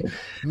it this way.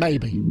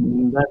 Maybe.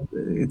 I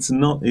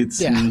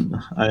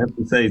have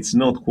to say it's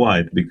not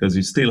quite, because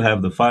you still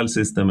have the file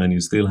system and you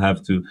still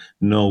have to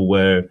know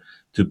where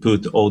to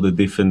put all the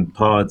different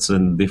parts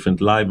and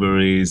different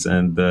libraries,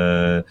 and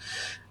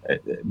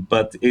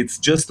but it's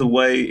just the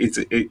way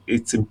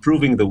it's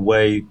improving the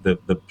way the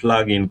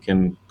plugin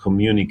can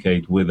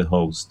communicate with the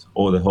host,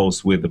 or the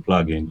host with the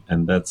plugin,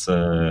 and that's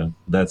a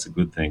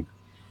good thing.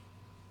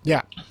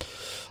 Yeah.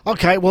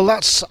 Okay, well,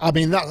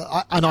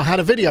 and I had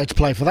a video to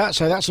play for that,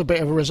 so that's a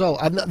bit of a result.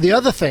 And the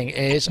other thing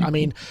is, I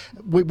mean,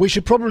 we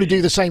should probably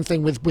do the same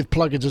thing with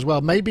plugins as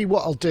well. Maybe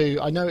what I'll do,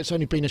 I know it's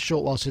only been a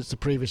short while since the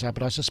previous ad,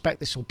 but I suspect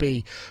this will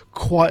be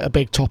quite a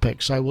big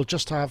topic. So we'll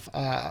just have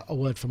a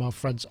word from our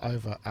friends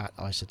over at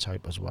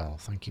iZotope as well.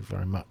 Thank you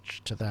very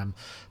much to them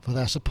for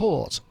their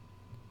support.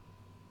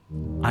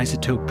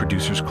 iZotope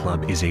Producers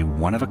Club is a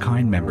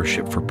one-of-a-kind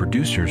membership for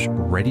producers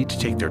ready to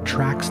take their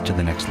tracks to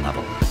the next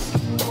level.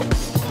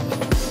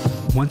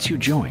 Once you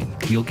join,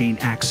 you'll gain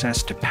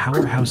access to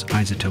powerhouse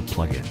iZotope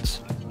plugins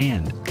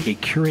and a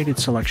curated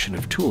selection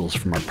of tools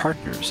from our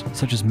partners,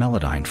 such as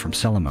Melodyne from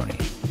Celemony.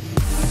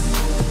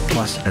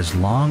 Plus, as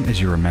long as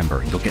you're a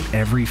member, you'll get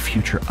every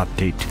future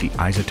update to the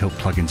iZotope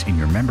plugins in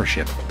your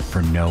membership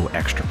for no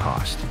extra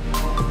cost.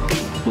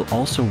 We'll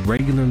also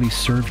regularly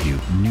serve you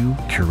new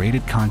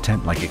curated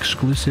content like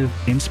exclusive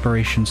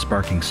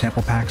inspiration-sparking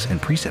sample packs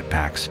and preset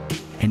packs,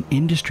 and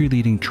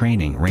industry-leading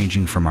training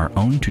ranging from our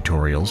own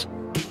tutorials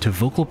to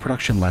vocal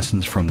production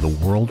lessons from the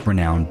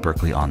world-renowned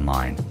Berklee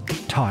Online,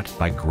 taught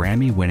by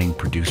Grammy-winning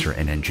producer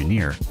and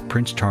engineer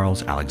Prince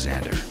Charles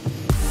Alexander.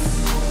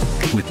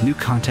 With new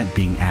content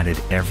being added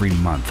every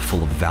month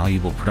full of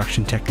valuable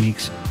production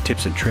techniques,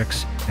 tips and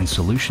tricks, and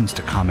solutions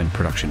to common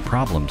production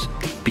problems,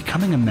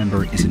 becoming a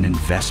member is an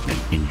investment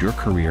in your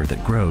career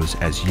that grows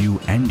as you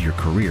and your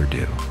career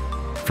do.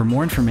 For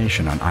more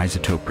information on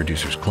iZotope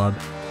Producers Club,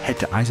 head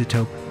to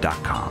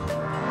iZotope.com.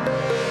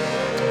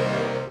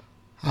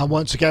 And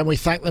once again, we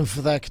thank them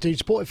for their continued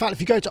support. In fact,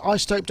 if you go to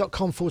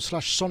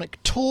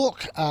iZotope.com/Sonic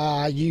Talk,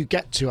 you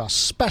get to a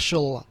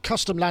special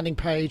custom landing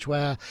page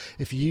where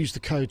if you use the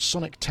code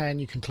SONIC10,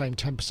 you can claim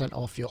 10%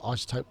 off your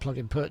iZotope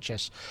plugin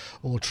purchase,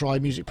 or try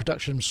Music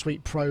Production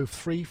Suite Pro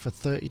free for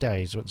 30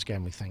 days. Once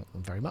again, we thank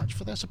them very much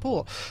for their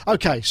support.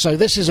 Okay, so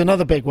this is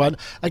another big one.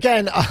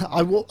 Again,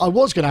 I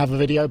was going to have a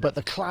video, but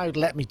the cloud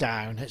let me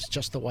down. It's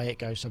just the way it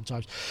goes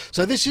sometimes.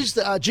 So this is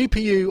the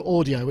GPU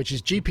audio, which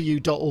is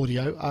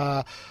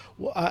gpu.audio.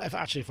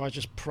 If I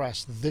just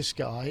press this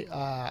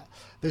guy,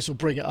 this will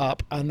bring it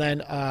up, and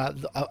then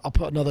I'll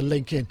put another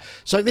link in.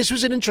 So this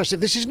was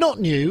this is not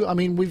new. I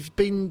mean, we've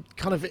been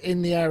kind of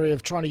in the area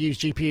of trying to use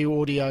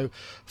GPU audio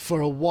for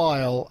a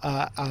while,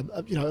 at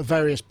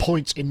various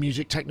points in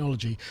music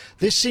technology.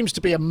 This seems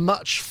to be a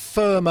much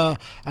firmer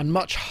and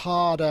much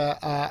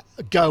harder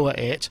go at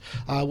it.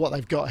 What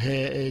they've got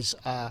here is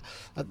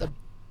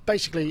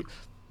basically...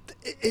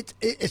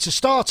 It's a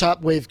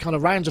startup with kind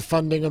of rounds of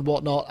funding and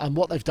whatnot, and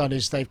what they've done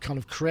is they've kind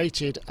of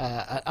created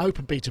an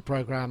open beta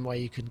program where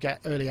you can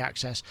get early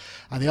access,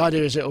 and the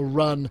idea is it'll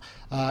run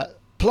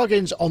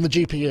plugins on the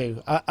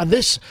GPU. And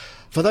this,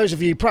 for those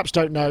of you who perhaps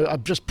don't know,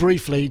 just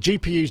briefly,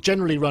 GPUs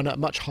generally run at a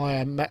much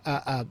higher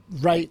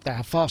rate. They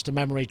have faster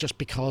memory just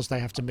because they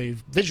have to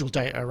move visual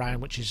data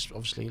around, which is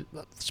obviously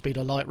the speed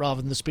of light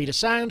rather than the speed of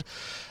sound.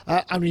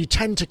 And you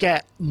tend to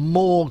get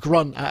more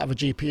grunt out of a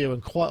GPU,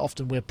 and quite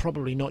often we're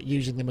probably not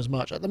using them as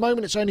much. At the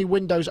moment, it's only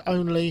Windows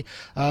only.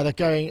 They're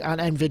going,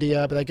 and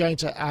NVIDIA, but they're going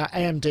to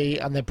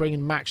AMD, and they're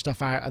bringing Mac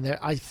stuff out. And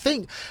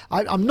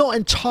I'm not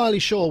entirely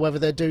sure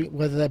whether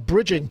they're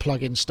bridging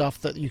plugin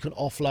stuff that you can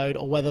offload,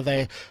 or whether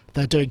they're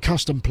doing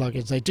custom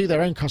plugins. They do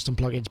their own custom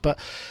plugins, but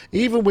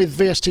even with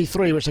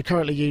VST3, which they're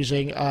currently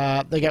using,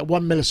 they get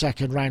 1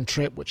 millisecond round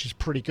trip, which is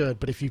pretty good.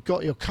 But if you've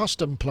got your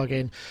custom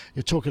plugin,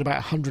 you're talking about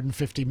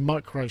 150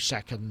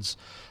 microseconds,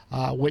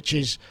 which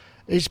is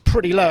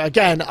pretty low.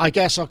 Again, I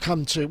guess I'll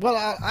come to,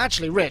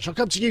 actually, Rich, I'll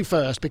come to you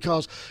first,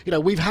 because,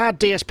 we've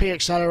had DSP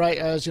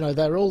accelerators,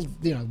 they're all,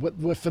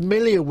 we're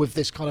familiar with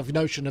this kind of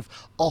notion of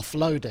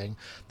offloading.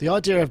 The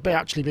idea of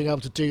actually being able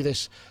to do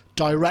this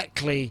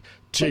directly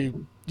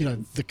to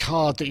the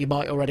card that you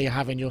might already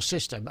have in your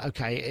system.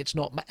 Okay, it's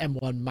not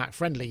M1 Mac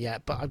friendly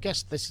yet, but I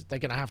guess they're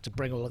going to have to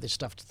bring all of this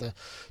stuff to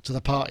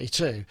the party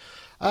too.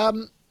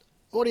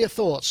 What are your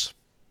thoughts?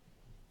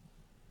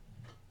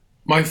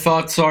 My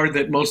thoughts are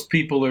that most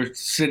people are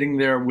sitting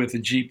there with a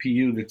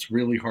GPU that's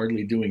really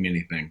hardly doing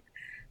anything,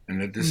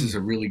 and that this is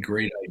a really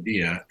great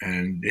idea.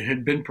 And it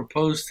had been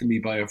proposed to me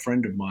by a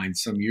friend of mine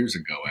some years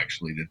ago,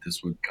 actually, that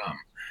this would come.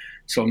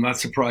 So I'm not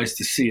surprised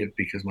to see it,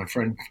 because my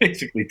friend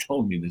basically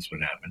told me this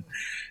would happen.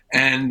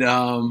 And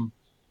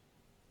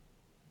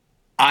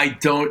I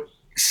don't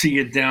see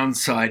a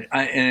downside.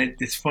 And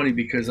it's funny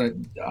because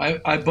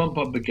I bump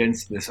up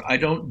against this. I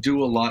don't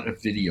do a lot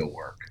of video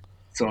work.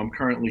 So I'm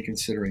currently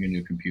considering a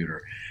new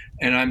computer.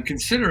 And I'm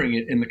considering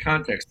it in the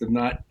context of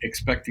not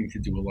expecting to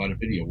do a lot of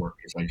video work,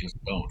 because I just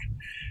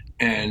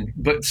don't.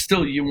 But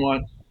still, you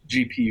want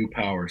GPU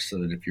power so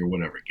that if you're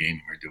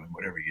gaming or doing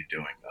whatever you're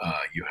doing,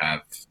 you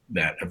have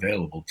that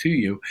available to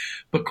you.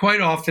 But quite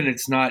often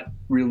it's not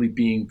really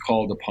being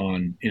called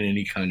upon in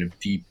any kind of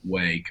deep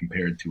way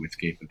compared to its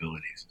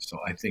capabilities. So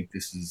I think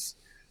this is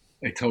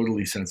a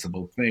totally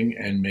sensible thing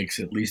and makes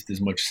at least as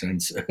much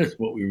sense as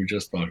what we were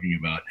just talking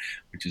about,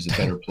 which is a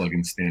better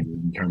plugin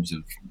standard in terms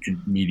of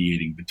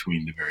mediating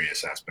between the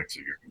various aspects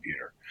of your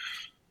computer.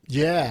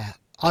 Yeah.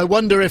 I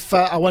wonder if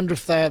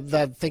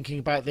they're thinking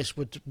about this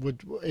would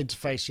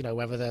interface, you know,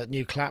 whether the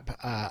new clap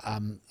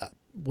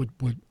would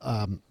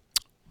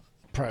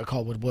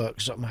protocol would work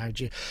somehow.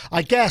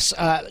 I guess,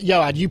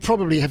 Johan, you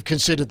probably have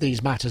considered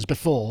these matters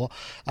before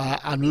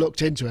and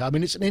looked into it. I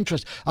mean, it's an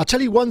interest. I'll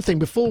tell you one thing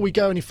before we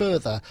go any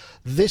further.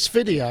 This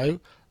video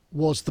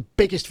was the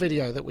biggest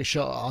video that we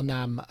shot at our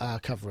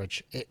NAMM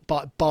coverage,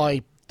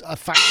 by a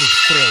factor of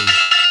 3.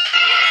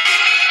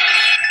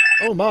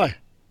 Oh my!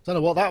 Don't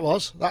know what that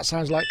was. That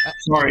sounds like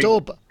a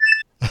door.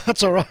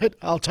 That's all right.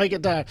 I'll take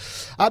it down.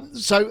 I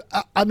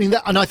mean,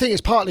 and I think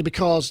it's partly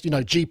because, you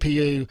know,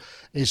 GPU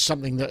is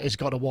something that has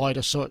got a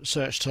wider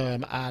search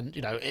term, and,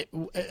 you know,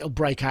 it'll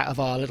break out of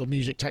our little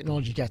music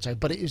technology ghetto.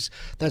 But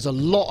there's a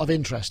lot of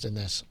interest in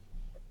this.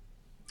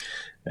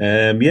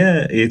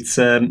 Yeah, it's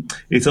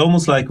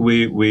almost like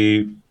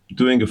we're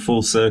doing a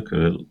full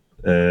circle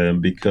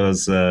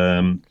because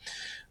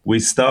we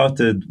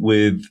started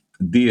with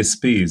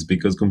DSPs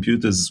because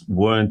computers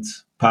weren't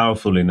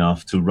powerful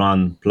enough to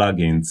run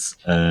plugins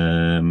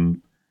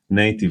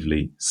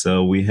natively.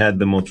 So we had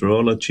the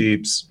Motorola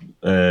chips,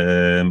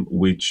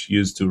 which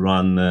used to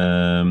run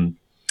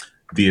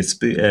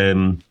DSP,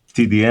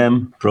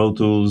 TDM, Pro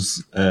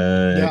Tools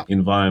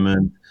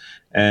environment.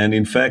 And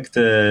in fact,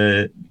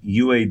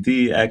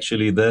 UAD,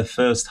 actually, their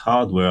first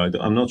hardware,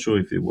 I'm not sure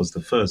if it was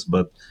the first,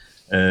 but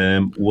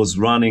was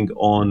running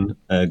on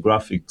a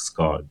graphics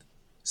card.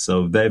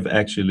 So they've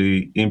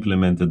actually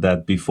implemented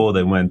that before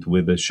they went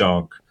with the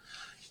Shark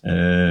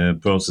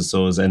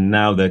processors, and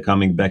now they're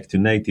coming back to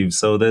native.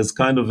 So there's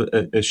kind of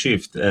a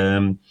shift.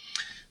 The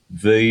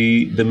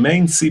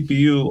main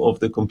CPU of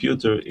the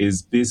computer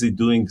is busy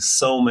doing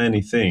so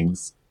many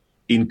things,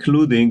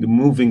 including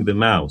moving the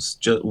mouse.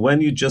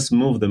 When you just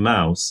move the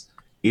mouse,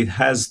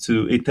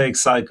 it takes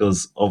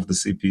cycles of the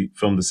CPU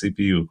from the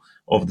CPU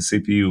of the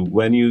CPU.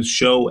 When you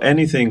show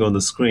anything on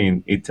the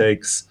screen, it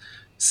takes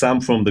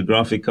some from the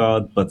graphic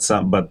card, but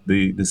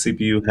the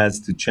CPU has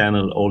to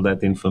channel all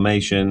that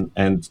information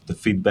and the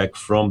feedback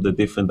from the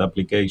different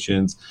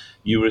applications.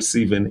 You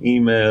receive an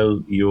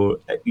email.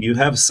 You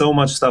have so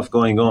much stuff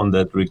going on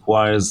that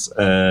requires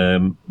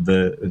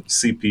the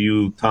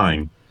CPU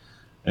time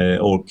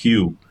or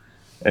queue.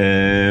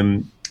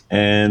 And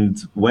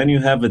when you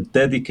have a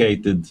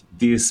dedicated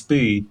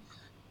DSP,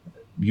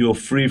 you're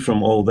free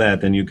from all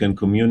that, and you can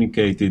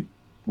communicate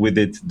with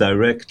it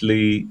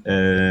directly,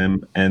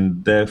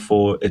 and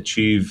therefore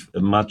achieve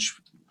a much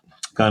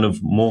kind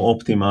of more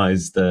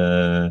optimized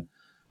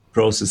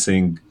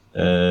processing.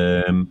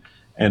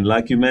 And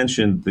like you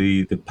mentioned,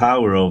 the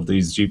power of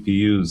these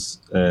GPUs,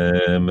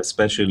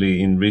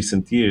 especially in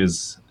recent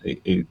years,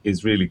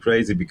 is really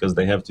crazy because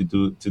they have to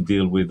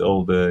deal with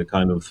all the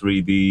kind of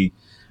 3D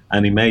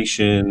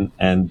animation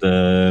and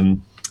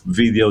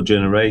video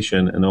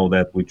generation and all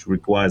that, which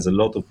requires a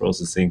lot of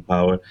processing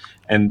power.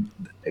 And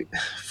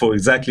for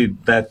exactly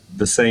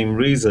the same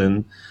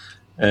reason,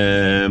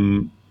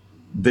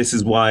 this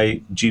is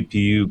why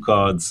GPU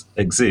cards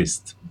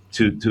exist,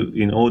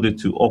 in order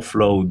to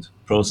offload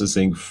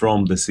processing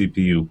from the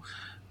CPU.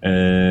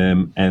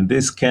 And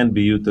this can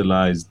be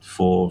utilized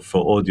for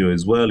audio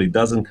as well. It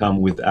doesn't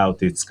come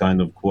without its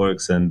kind of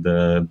quirks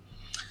and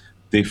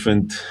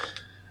different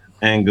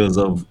angles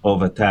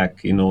of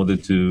attack in order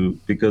to,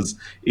 because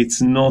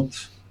it's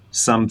not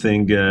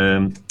something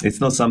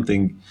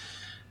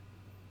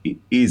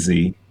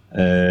easy,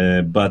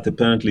 but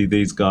apparently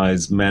these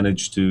guys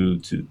managed to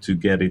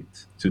get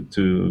it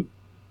to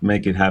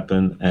make it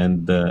happen,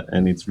 and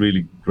it's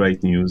really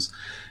great news.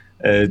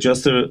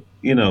 Just to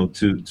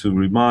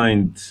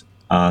remind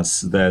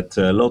us that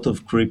a lot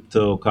of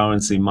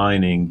cryptocurrency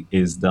mining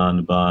is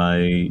done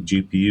by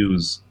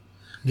GPUs.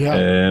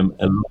 Yeah.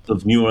 A lot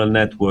of neural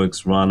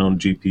networks run on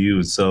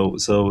GPUs,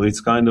 so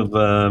it's kind of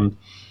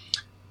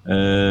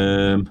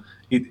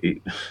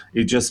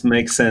it just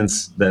makes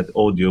sense that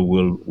audio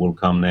will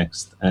come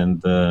next,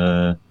 and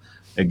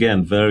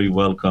again, very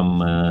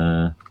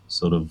welcome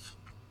sort of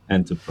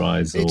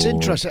enterprise. It's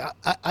interesting.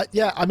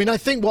 I mean, I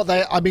think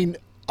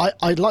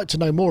I'd like to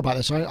know more about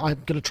this. I'm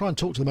going to try and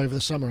talk to them over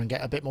the summer and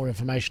get a bit more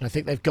information. I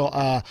think they've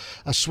got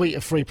a suite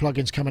of free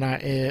plugins coming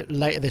out here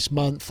later this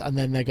month, and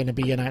then they're going to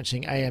be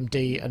announcing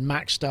AMD and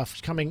Mac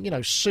stuff coming,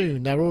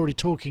 soon. They're already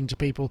talking to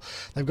people.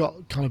 They've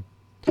got kind of,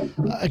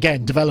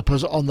 again,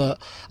 developers on the.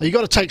 You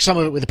got to take some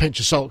of it with a pinch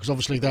of salt because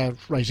obviously they're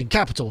raising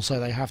capital, so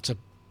they have to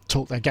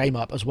talk their game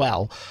up as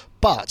well.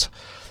 But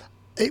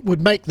it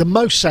would make the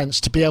most sense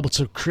to be able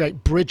to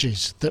create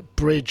bridges that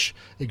bridge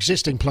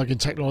existing plugin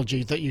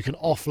technology that you can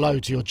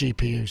offload to your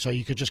GPU. So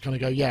you could just kind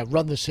of go,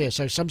 run this here.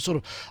 So some sort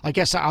of, I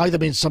guess that either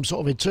means some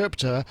sort of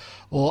interpreter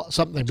or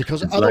something,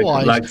 because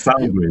otherwise, like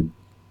SoundGrid.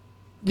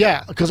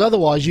 Yeah, because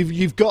otherwise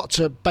you've got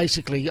to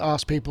basically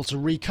ask people to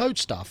recode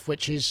stuff,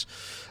 which is,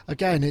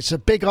 again, it's a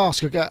big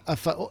ask.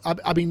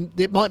 I mean,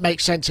 it might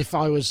make sense if it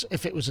was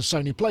a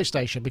Sony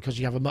PlayStation, because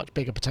you have a much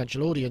bigger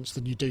potential audience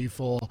than you do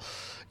for,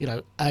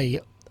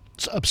 a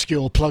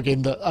obscure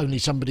plugin that only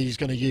somebody's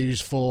going to use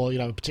for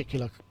a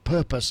particular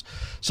purpose.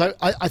 So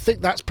I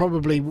think that's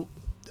probably,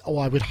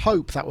 I would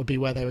hope that would be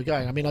where they were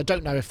going. I mean, I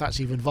don't know if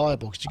that's even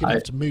viable, because you're going to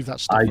have to move that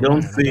stuff I around.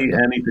 don't see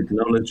any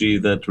technology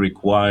that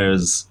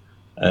requires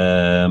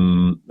a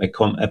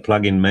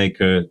plugin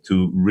maker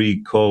to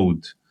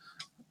recode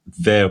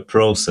their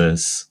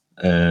process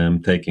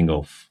taking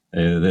off.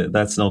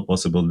 That's not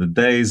possible. The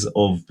days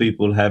of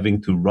people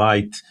having to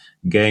write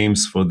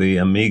games for the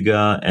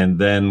Amiga and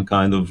then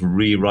kind of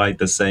rewrite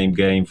the same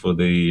game for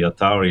the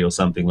Atari or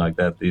something like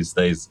that, those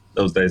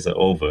days are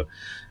over.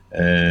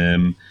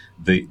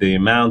 The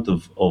amount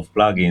of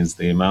plugins,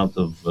 the amount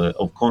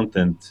of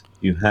content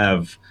you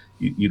have,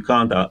 you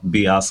can't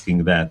be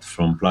asking that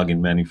from plugin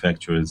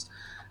manufacturers.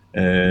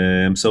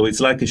 So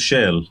it's like a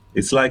shell.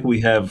 It's like we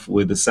have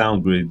with the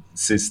SoundGrid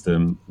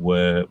system,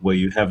 where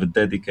you have a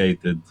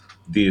dedicated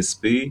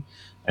DSP,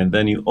 and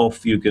then you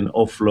can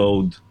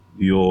offload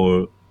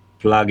your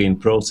plugin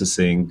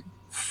processing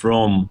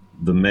from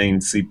the main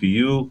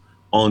CPU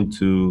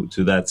onto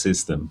that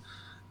system.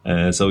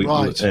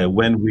 Right.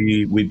 When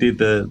we did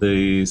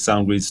the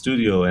SoundGrid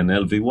Studio and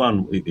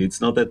LV1,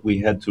 it's not that we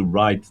had to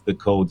write the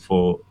code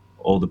for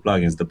all the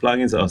plugins. The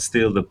plugins are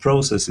still, the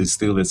process is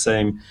still the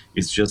same.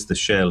 It's just the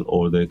shell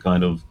or the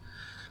kind of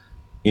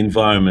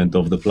environment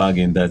of the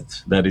plugin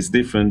that is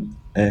different.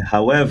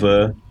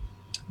 However,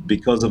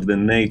 because of the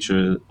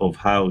nature of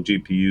how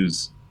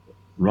GPUs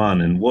run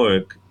and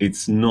work,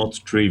 it's not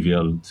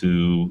trivial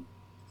to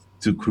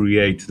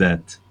create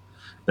that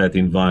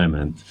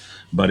environment,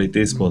 but it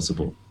is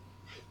possible.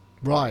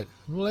 Right.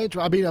 Well,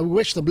 I mean, I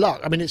wish them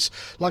luck. I mean, it's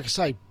like I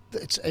say,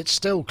 it's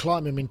still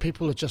climbing. I mean,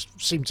 people are just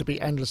seem to be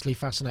endlessly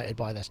fascinated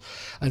by this.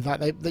 In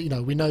fact,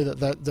 we know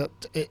that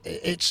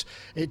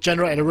it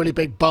generated a really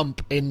big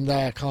bump in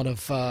their kind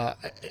of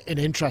in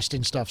interest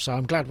in stuff. So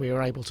I'm glad we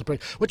were able to bring,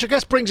 which I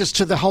guess brings us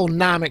to the whole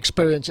NAMM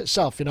experience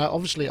itself.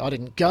 Obviously I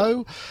didn't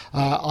go.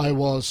 I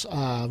was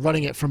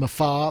running it from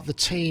afar. The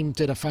team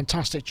did a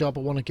fantastic job.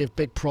 I want to give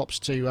big props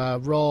to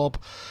Rob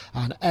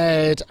and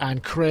Ed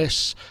and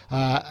Chris.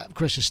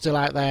 Chris is still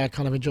out there,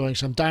 kind of enjoying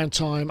some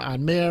downtime,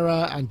 and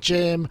Mira and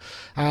Jim.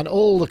 And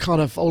all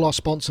our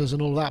sponsors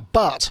and all that,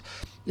 but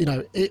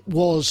it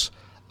was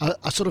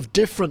a sort of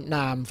different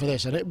NAMM for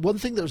this. And one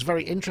thing that was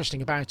very interesting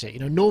about it,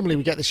 normally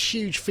we get this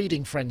huge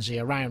feeding frenzy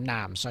around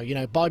NAMM.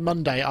 So by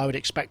Monday I would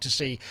expect to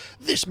see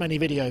this many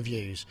video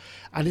views,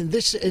 and in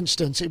this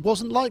instance it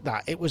wasn't like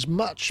that.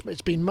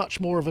 It's been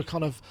much more of a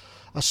kind of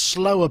a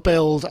slower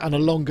build and a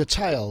longer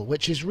tail,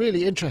 which is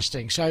really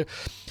interesting. So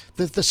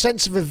the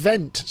sense of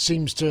event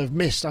seems to have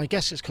missed. I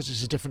guess it's because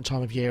it's a different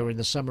time of year in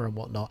the summer and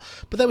whatnot.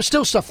 But there was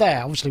still stuff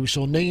there. Obviously, we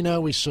saw Nina,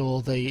 we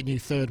saw the new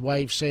Third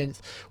Wave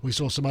synth, we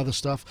saw some other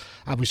stuff,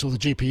 and we saw the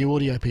GPU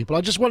audio people.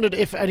 I just wondered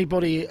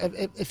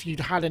if you'd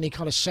had any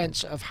kind of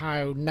sense of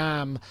how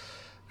NAMM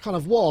kind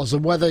of was,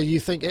 and whether you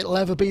think it'll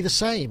ever be the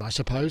same. I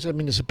suppose. I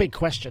mean, it's a big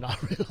question. I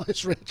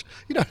realise, Rich,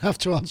 you don't have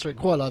to answer it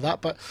quite like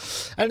that. But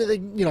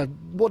anything,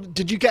 what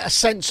did you get a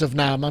sense of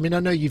NAMM? I mean, I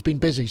know you've been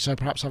busy, so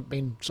perhaps I've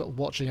been sort of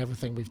watching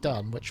everything we've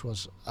done, which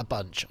was a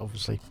bunch,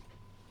 obviously.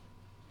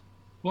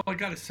 Well, I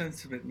got a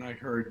sense of it, and I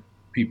heard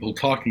people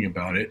talking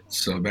about it,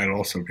 so that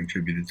also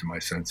contributed to my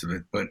sense of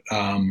it. But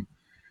I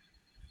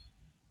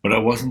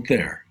wasn't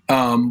there.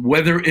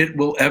 Whether it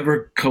will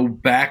ever go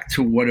back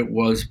to what it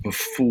was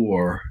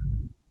before,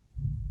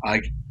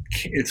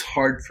 it's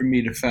hard for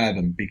me to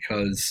fathom,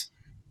 because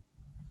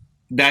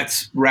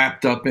that's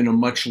wrapped up in a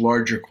much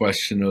larger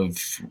question of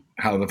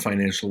how the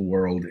financial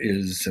world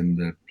is and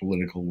the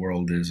political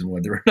world is, and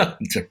whether or not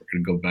it's ever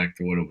going to go back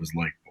to what it was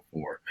like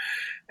before.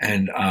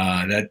 And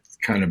that's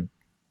kind of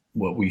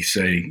what we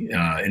say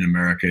in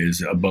America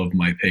is above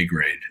my pay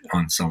grade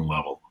on some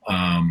level.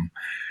 I'm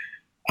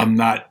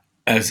not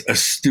as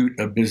astute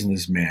a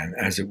businessman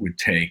as it would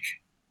take,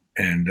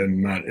 and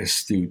I'm not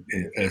as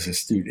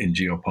astute in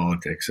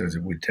geopolitics as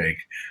it would take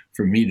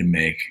for me to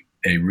make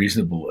a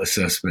reasonable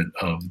assessment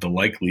of the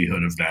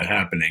likelihood of that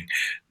happening.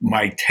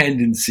 My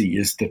tendency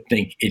is to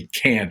think it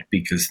can't,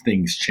 because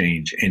things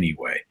change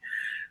anyway.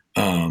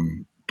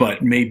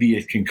 But maybe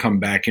it can come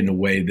back in a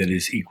way that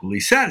is equally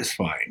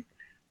satisfying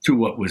to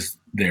what was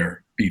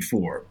there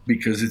before,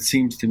 because it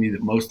seems to me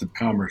that most of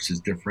commerce is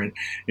different.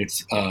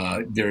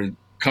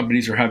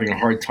 Companies are having a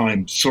hard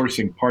time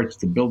sourcing parts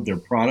to build their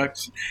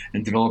products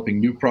and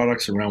developing new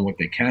products around what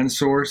they can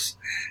source.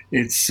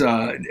 It's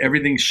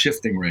everything's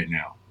shifting right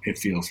now, it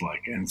feels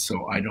like. And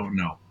so I don't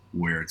know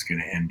where it's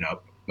going to end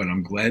up, but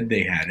I'm glad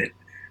they had it.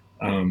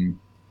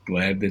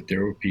 Glad that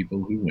there were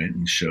people who went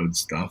and showed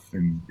stuff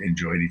and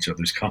enjoyed each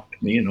other's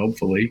company. And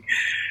hopefully,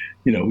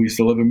 we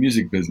still have a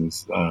music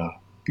business, 10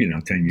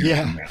 years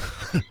from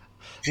now.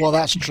 Well,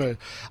 that's true.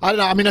 I don't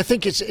know. I mean, I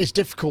think it's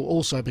difficult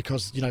also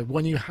because,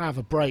 when you have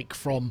a break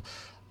from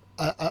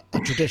a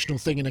traditional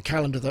thing in a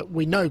calendar that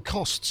we know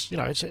costs. You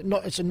know, it's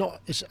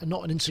not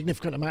an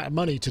insignificant amount of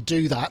money to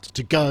do that,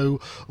 to go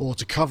or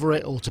to cover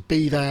it or to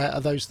be there, are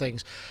those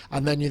things.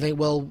 And then you think,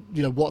 well,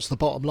 you know, what's the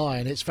bottom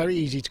line? It's very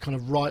easy to kind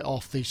of write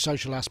off the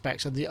social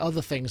aspects and the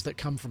other things that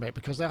come from it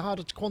because they're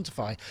harder to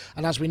quantify.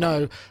 And as we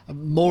know,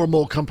 more and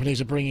more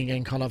companies are bringing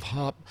in kind of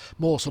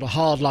more sort of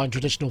hardline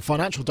traditional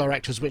financial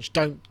directors, which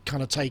don't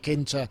kind of take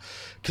into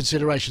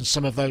consideration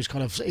some of those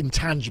kind of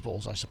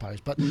intangibles, I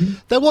suppose. But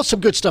there was some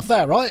good stuff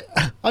there, right?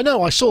 I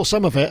know, I saw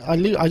some of it. I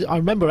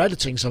remember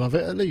editing some of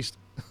it, at least.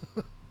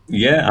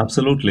 Yeah,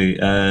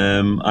 absolutely.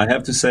 I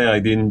have to say I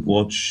didn't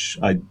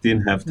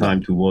have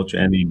time to watch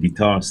any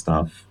guitar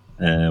stuff,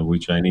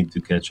 which I need to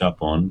catch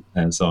up on.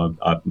 And so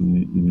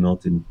I'm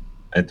not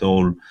at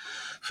all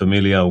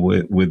familiar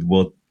with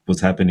what was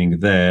happening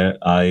there.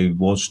 I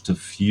watched a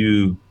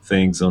few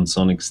things on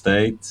Sonic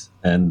State,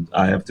 and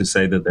I have to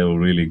say that they were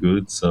really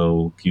good.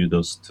 So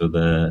kudos to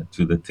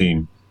the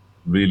team.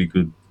 Really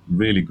good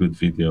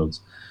videos.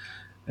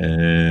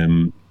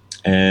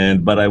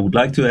 But I would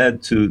like to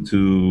add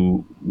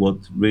to what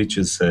Rich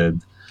has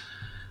said.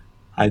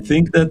 I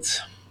think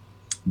that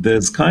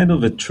there's kind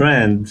of a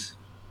trend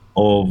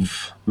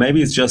of,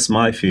 maybe it's just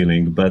my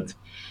feeling, but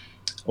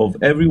of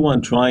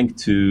everyone trying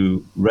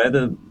to,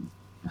 rather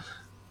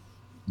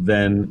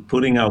than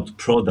putting out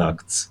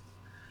products,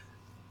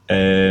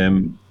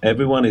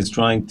 everyone is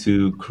trying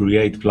to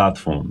create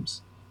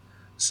platforms.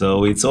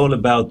 So it's all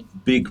about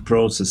big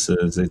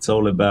processors. It's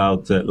all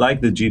about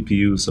like the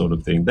GPU sort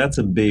of thing. That's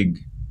a big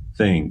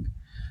thing.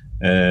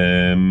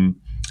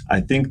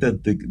 I think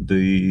that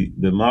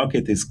the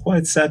market is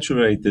quite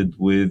saturated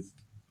with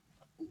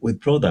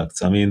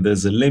products. I mean,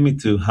 there's a limit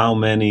to how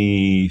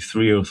many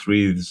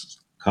 303s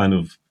kind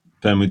of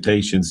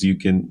permutations you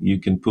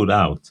can put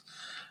out,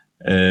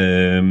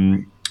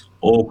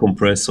 or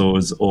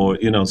compressors, or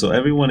so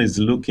everyone is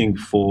looking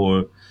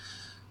for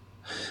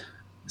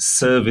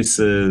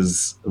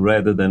services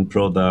rather than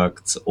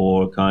products,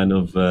 or kind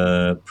of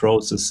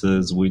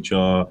processes which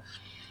are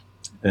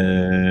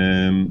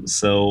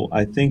so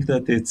I think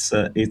that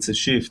it's a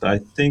shift. I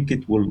think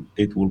it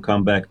will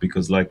come back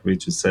because, like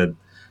Richard said,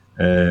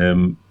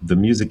 the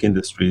music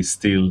industry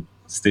still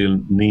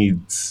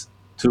needs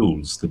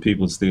tools. The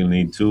people still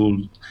need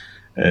tools,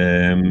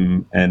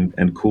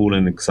 and cool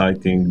and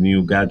exciting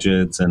new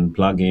gadgets and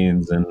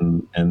plugins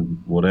and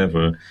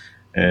whatever.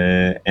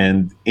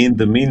 And in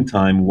the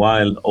meantime,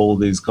 while all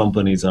these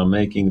companies are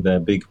making their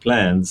big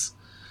plans,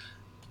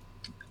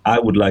 I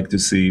would like to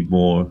see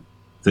more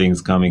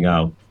things coming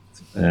out.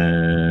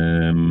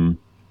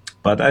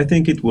 But I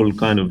think it will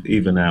kind of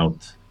even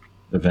out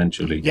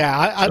eventually.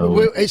 Yeah,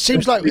 it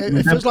seems like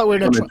it feels like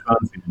we're in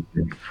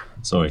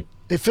Sorry.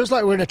 It feels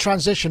like we're in a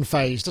transition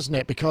phase, doesn't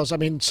it? Because I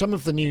mean, some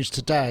of the news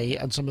today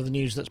and some of the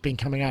news that's been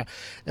coming out,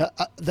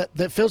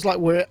 that feels like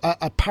we're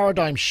a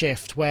paradigm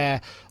shift where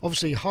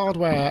obviously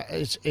hardware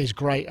is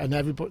great and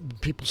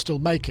people still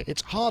make it.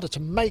 It's harder to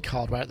make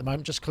hardware at the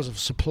moment just because of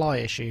supply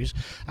issues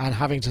and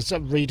having to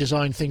sort of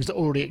redesign things that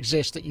already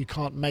exist that you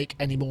can't make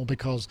anymore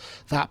because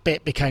that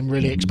bit became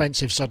really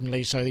expensive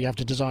suddenly, so you have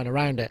to design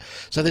around it.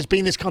 So there's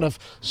been this kind of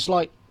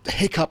slight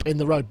hiccup in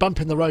the road,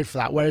 bump in the road for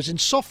that. Whereas in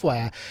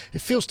software,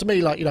 it feels to me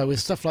like, with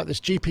stuff like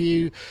this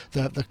GPU,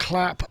 the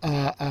clap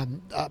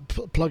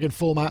plugin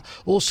format.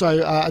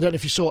 Also, I don't know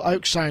if you saw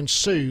Oak Sound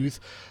Soothe.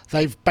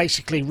 They've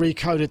basically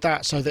recoded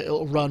that so that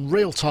it'll run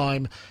real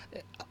time,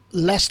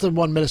 less than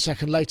 1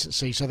 millisecond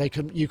latency, so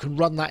you can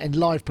run that in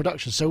live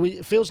production. So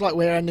it feels like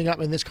we're ending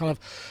up in this kind of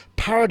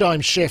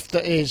paradigm shift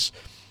that is,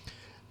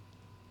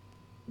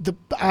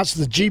 as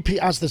the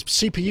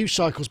CPU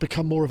cycles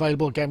become more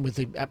available again with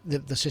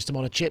the system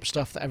on a chip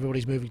stuff that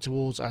everybody's moving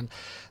towards, and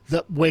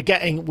that we're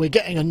getting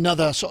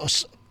another sort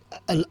of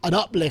an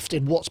uplift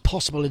in what's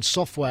possible in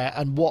software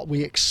and what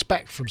we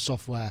expect from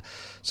software.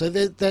 So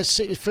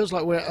it feels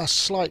like we're at a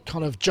slight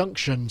kind of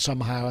junction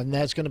somehow, and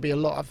there's going to be a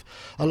lot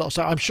of.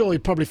 So I'm sure you're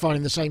probably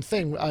finding the same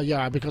thing,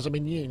 because I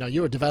mean,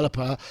 you're a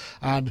developer,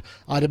 and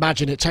I'd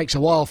imagine it takes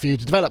a while for you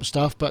to develop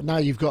stuff. But now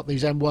you've got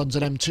these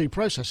M1s and M2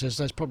 processors.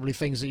 There's probably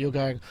things that you're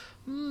going,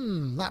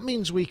 that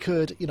means we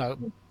could,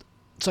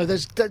 So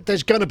there's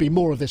going to be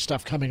more of this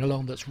stuff coming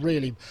along that's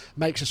really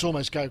makes us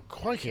almost go,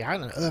 crikey, how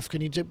on earth can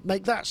you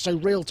make that so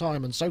real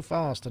time and so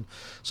fast? And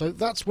so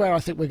that's where I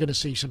think we're going to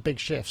see some big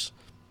shifts.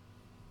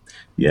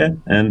 Yeah,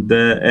 and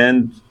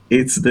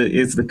it's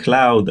the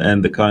cloud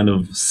and the kind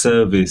of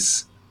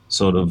service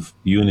sort of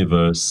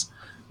universe.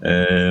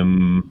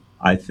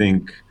 I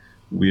think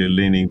we are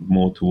leaning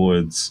more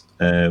towards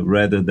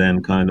rather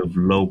than kind of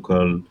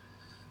local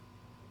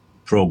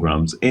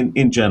programs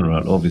in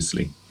general,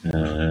 obviously.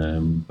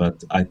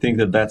 But I think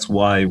that's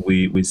why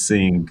we're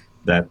seeing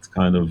that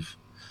kind of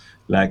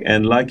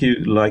like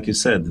you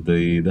said,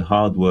 the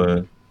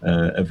hardware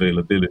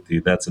availability,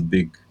 that's a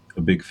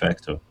big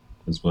factor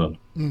as well.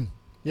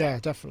 Yeah,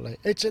 definitely.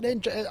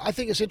 I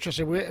think it's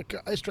interesting.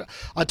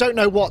 I don't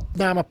know what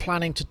NAMM are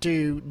planning to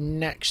do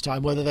next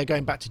time, whether they're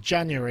going back to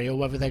January or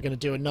whether they're going to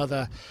do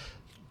another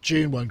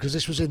June one, because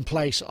this was in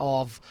place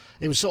of,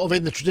 it was sort of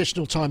in the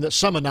traditional time that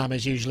Summer NAMM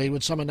is usually,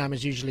 when Summer NAMM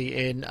is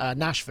usually in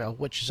Nashville,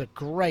 which is a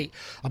great,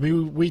 I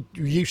mean, we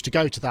used to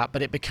go to that,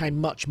 but it became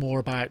much more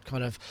about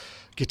kind of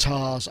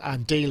guitars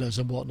and dealers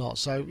and whatnot.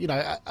 So, you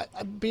know,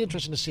 I'd be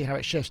interesting to see how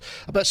it shifts.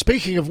 But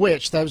speaking of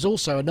which, there was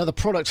also another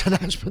product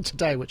announcement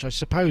today, which I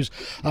suppose,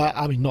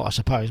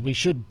 we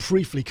should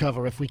briefly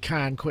cover if we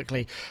can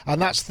quickly,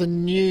 and that's the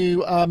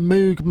new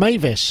Moog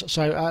Mavis.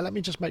 So let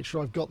me just make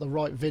sure I've got the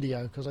right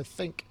video, because I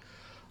think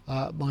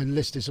my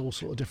list is all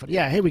sort of different.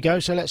 Yeah, here we go.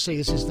 So let's see.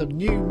 This is the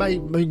new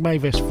Moog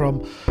Mavis from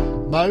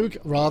Moog,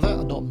 rather,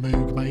 not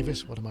Moog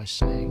Mavis. What am I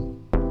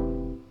saying?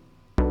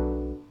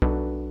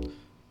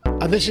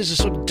 And this is a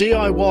sort of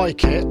DIY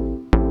kit,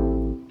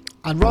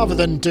 and rather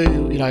than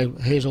do, you know,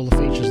 here's all the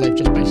features, they've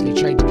just basically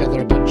chained together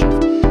a bunch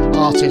of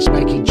artists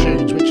making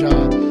tunes, which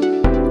are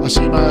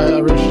Asima,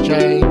 Arusha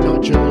Jain,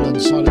 Nigel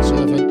and Silent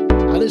Servant,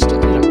 and it's, you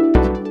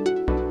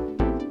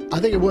know,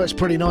 I think it works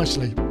pretty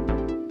nicely.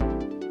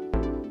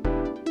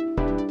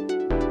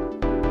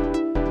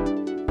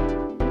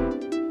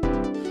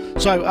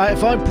 So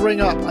if I bring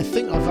up, I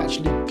think I've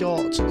actually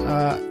got,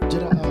 I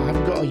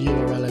haven't got a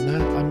URL in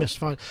there, I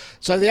misfind.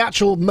 So the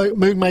actual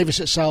Moog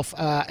Mavis itself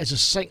is a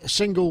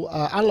single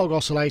analog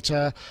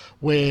oscillator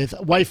with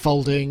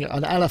wavefolding,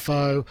 an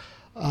LFO,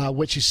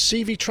 which is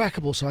CV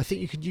trackable, so I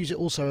think you could use it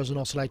also as an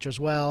oscillator as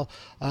well.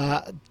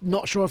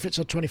 Not sure if it's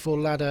a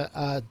 24 ladder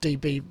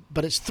dB,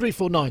 but it's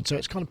 349, so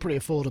it's kind of pretty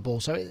affordable.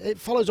 So it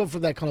follows on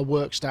from their kind of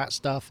work stat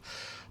stuff.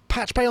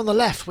 Patch bay on the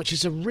left, which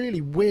is a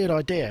really weird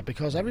idea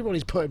because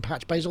everybody's putting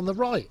patch bays on the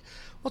right.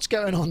 What's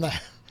going on there?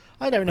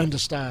 I don't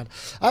understand.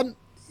 Do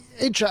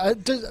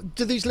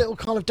these little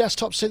kind of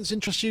desktop synths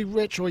interest you,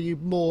 Rich, or are you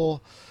more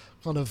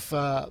kind of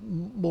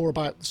more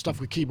about stuff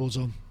with keyboards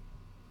on?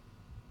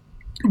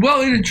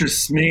 Well, it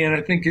interests me, and I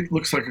think it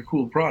looks like a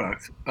cool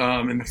product.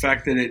 And the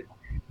fact that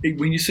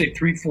when you say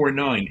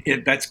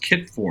 349, that's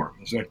kit form.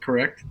 Is that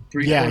correct?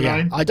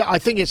 349. Yeah. I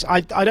think it's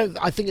I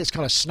think it's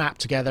kind of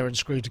snapped together and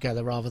screwed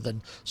together rather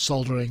than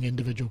soldering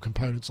individual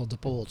components onto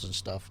boards and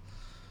stuff.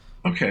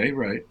 Okay,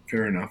 right,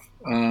 fair enough.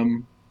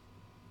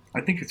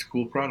 I think it's a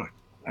cool product,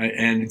 I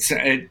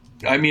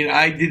mean,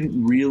 I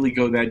didn't really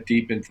go that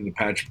deep into the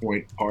patch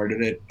point part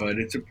of it, but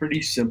it's a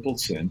pretty simple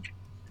synth.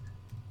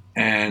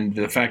 And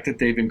the fact that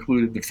they've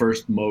included the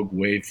first Moog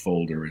Wave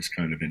folder is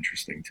kind of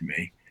interesting to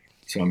me.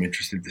 So I'm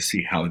interested to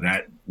see how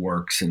that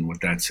works and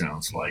what that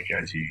sounds like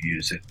as you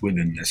use it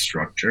within this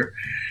structure.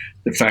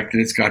 The fact that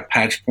it's got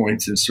patch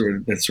points that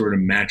sort of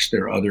match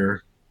their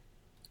other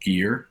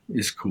gear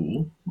is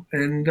cool.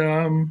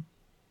 And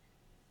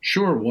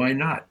sure, why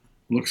not?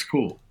 Looks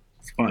cool.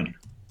 It's fun.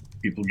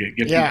 People get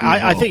yeah, people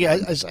I think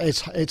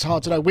it's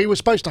hard to know. We were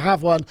supposed to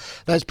have one.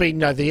 There's been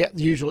the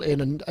usual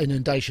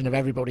inundation of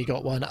everybody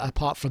got one,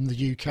 apart from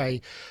the UK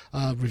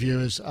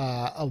reviewers,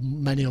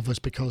 many of us,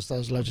 because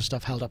there's loads of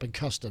stuff held up in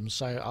customs.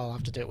 So I'll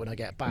have to do it when I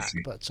get back.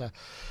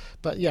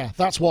 But yeah,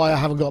 that's why I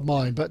haven't got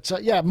mine. But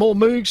yeah, more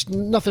Moogs.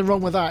 Nothing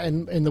wrong with that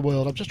in the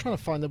world. I'm just trying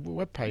to find the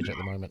webpage at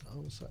the moment.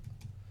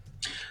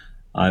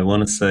 I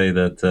want to say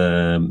that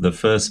the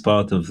first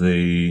part of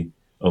the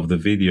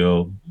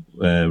video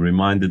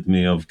reminded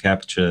me of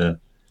capture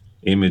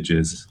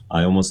images.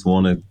 I almost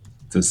wanted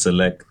to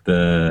select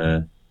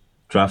the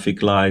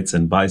traffic lights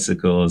and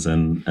bicycles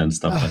and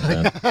stuff like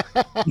that.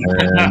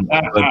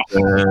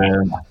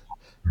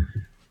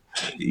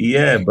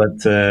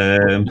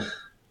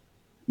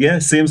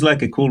 Seems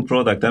like a cool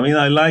product. I mean,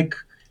 I like,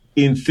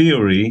 in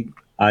theory,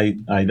 I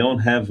don't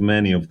have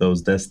many of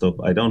those desktop.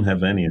 I don't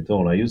have any at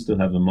all. I used to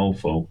have a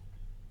Mofo,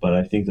 but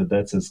I think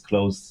that's as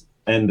close,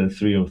 and a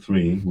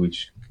 303,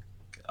 which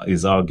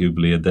is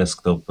arguably a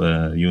desktop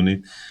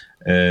unit.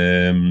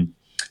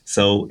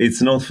 So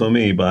it's not for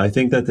me, but I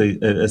think that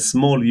a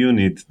small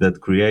unit that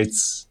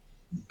creates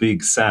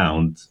big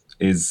sound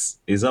is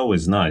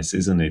always nice,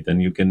 isn't it? And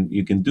you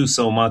can do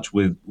so much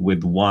with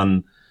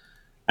one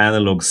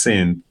analog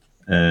synth,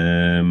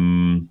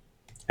 and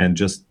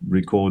just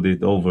record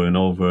it over and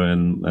over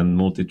and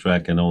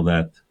multi-track and all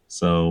that.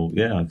 So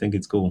yeah, I think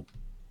it's cool.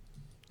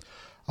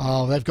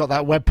 Oh, they've got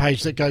that web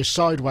page that goes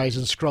sideways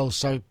and scrolls.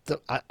 So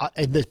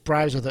in this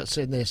browser that's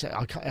in this, it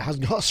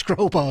hasn't got a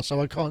scroll bar,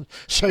 so I can't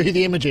show you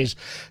the images.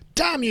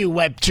 Damn you,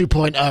 Web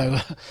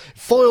 2.0.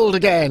 Foiled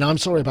again. I'm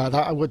sorry about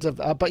that. I would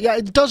have, but yeah,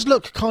 it does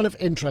look kind of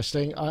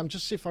interesting.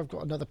 Just see if I've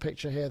got another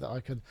picture here that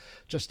I can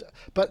just.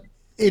 But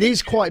it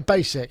is quite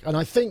basic, and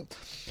I think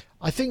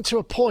to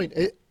a point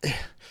it.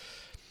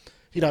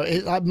 You know,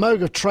 Moog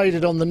have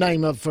traded on the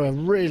name of for a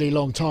really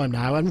long time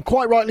now, and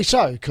quite rightly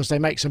so, because they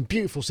make some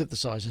beautiful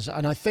synthesizers.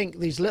 And I think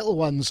these little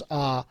ones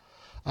are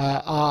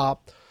of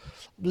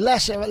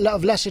less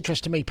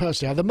interest to me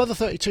personally. The Mother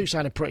 32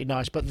 sounded pretty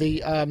nice, but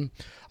I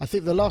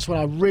think the last one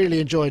I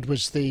really enjoyed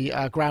was the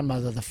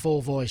Grandmother, the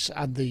 4-voice,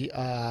 and the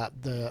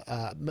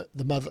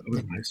Mother.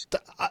 Nice.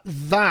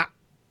 That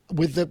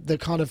with the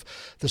kind of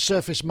the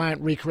surface mount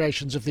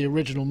recreations of the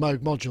original Moog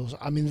modules.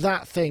 I mean,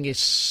 that thing is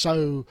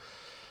so.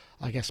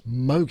 I guess,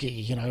 Moog-y.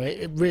 You know,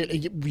 it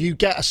really, you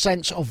get a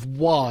sense of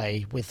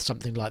why with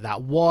something like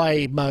that,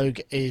 why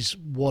Moog is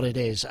what it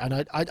is.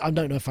 And I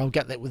don't know if I'll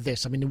get that with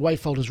this. I mean, the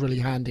wavefolder is really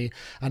handy,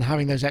 and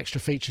having those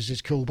extra features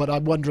is cool, but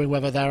I'm wondering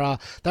whether there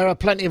are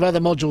plenty of other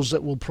modules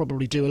that will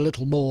probably do a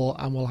little more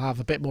and will have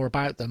a bit more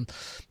about them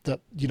that,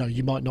 you know,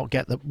 you might not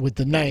get with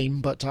the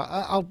name. But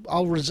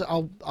I'll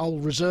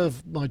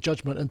reserve my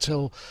judgment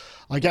until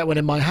I get one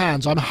in my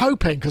hands. I'm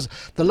hoping, because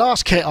the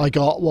last kit I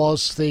got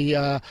was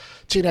the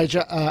Teenage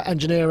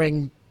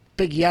Engineering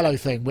big yellow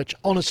thing, which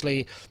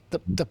honestly,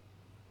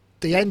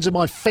 the ends of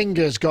my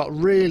fingers got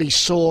really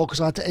sore because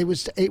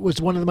it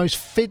was one of the most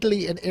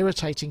fiddly and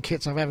irritating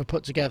kits I've ever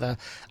put together.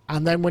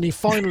 And then when you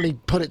finally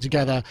put it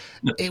together,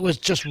 it was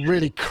just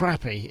really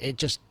crappy. It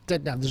just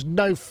didn't have, there's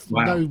no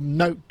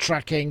note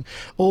tracking,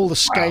 all the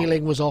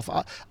scaling was off.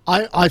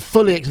 I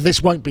fully,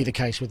 this won't be the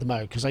case with the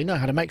Moog because they know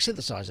how to make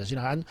synthesizers, you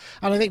know, and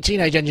I think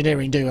Teenage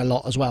Engineering do a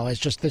lot as well. It's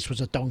just, this was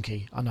a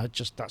donkey, and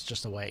that's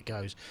just the way it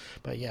goes.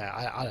 But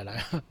yeah, I don't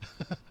know.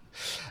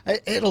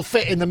 It'll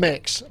fit in the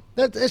mix.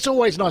 It's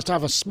always nice to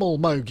have a small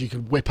Moog you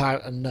can whip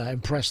out and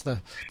impress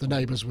the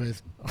neighbors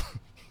with.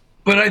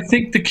 But I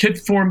think the kit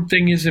form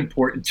thing is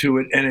important to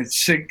it, and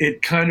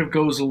it kind of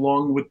goes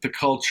along with the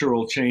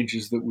cultural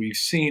changes that we've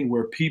seen,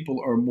 where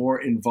people are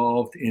more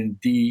involved in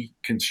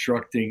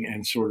deconstructing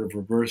and sort of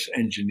reverse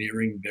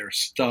engineering their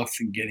stuff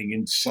and getting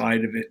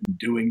inside of it and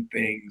doing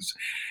things.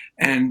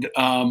 And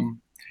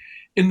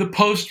in the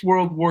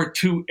post-World War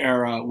II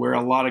era, where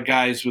a lot of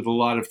guys with a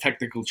lot of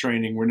technical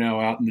training were now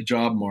out in the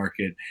job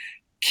market,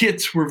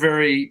 kits were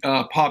very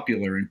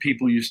popular, and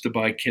people used to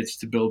buy kits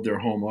to build their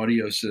home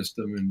audio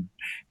system. And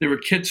there were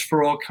kits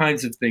for all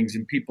kinds of things,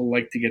 and people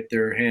like to get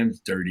their hands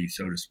dirty,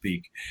 so to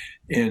speak,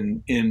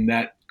 in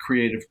that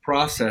creative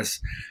process.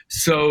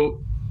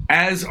 So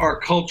as our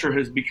culture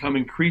has become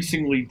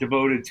increasingly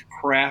devoted to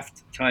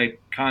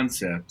craft-type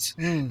concepts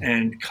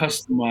and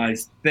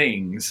customized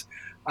things,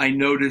 I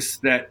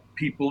noticed that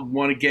people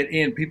want to get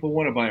in. People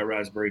want to buy a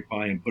Raspberry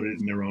Pi and put it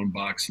in their own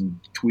box and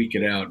tweak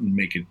it out and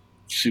make it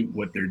suit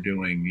what they're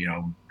doing, you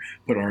know,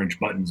 put orange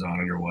buttons on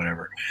it or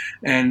whatever.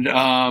 And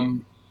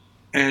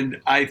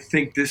I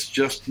think this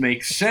just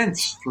makes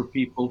sense for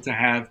people to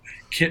have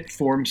kit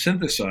form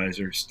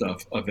synthesizer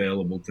stuff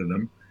available to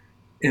them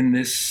in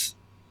this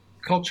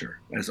culture,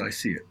 as I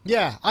see it.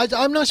 Yeah, I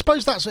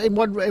suppose that's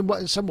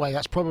in some way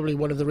that's probably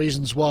one of the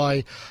reasons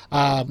why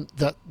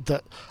that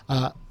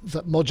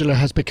modular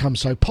has become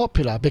so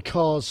popular,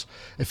 because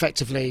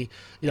effectively,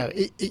 you know,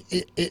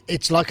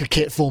 it's like a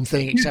kit form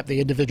thing, except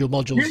the individual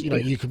modules, you know,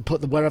 you can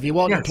put them wherever you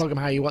want, you plug them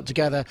how you want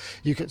together.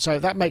 You can, so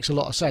that makes a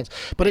lot of sense.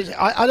 But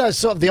I know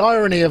sort of the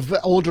irony of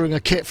ordering a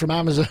kit from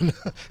Amazon,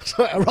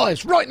 so it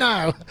arrives right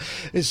now,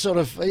 is sort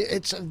of,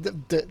 it's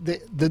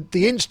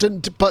the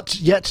instant but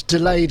yet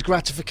delayed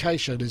gratification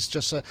is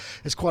just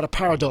it's quite a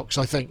paradox,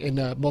 I think, in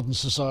modern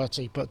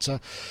society. But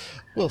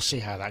we'll see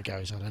how that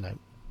goes. I don't know.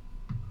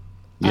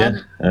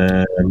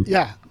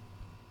 Yeah.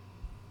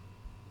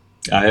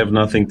 I have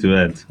nothing to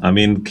add. I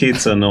mean,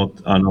 kids are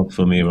not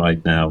for me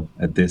right now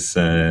at this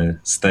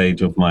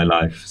stage of my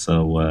life.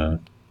 So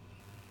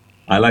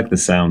I like the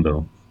sound,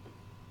 though.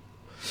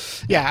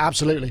 Yeah,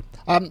 absolutely.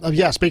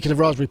 Speaking of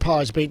Raspberry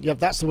Pis,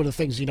 that's one of the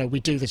things, you know,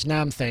 we do this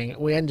NAMM thing.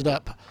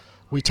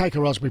 We take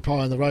a Raspberry Pi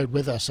on the road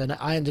with us, and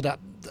I ended up,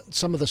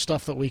 some of the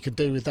stuff that we can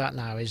do with that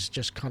now is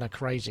just kind of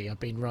crazy.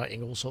 I've been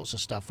writing all sorts of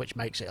stuff, which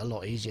makes it a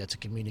lot easier to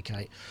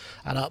communicate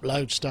and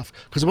upload stuff.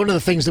 Because one of the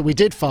things that we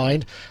did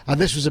find,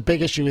 and this was a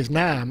big issue with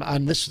NAMM,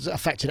 and this has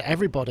affected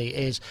everybody,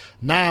 is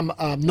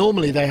NAMM,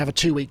 normally they have a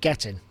 2-week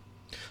get-in.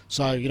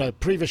 So, you know,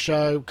 previous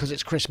show, because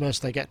it's Christmas,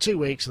 they get 2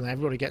 weeks and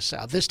everybody gets set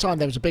up. This time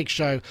there was a big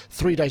show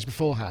 3 days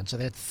beforehand. So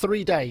they had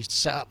 3 days to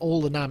set up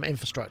all the NAMM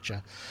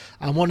infrastructure.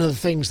 And one of the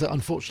things that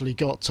unfortunately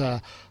got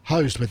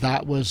hosed with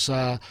that was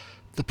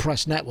the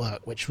press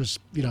network, which was,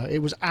 you know, it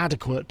was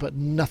adequate, but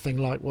nothing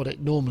like what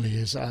it normally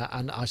is.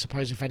 And I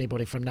suppose if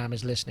anybody from NAMM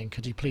is listening,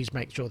 could you please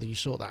make sure that you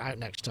sort that out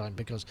next time?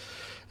 Because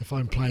if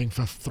I'm playing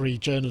for 3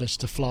 journalists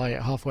to fly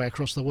it halfway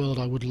across the world,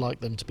 I would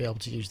like them to be able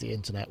to use the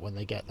internet when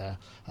they get there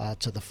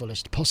to the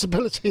fullest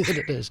possibility that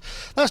it is.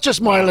 That's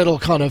just my little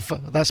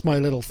that's my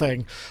little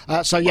thing.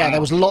 There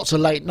was lots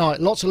of late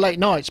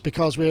nights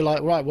because we were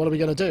like, right, what are we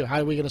going to do? How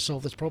are we going to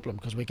solve this problem?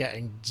 Because we're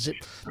getting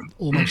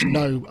almost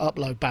no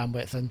upload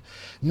bandwidth, and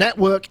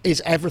network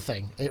is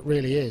everything. It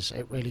really is.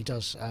 It really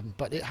does.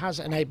 But it has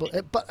enabled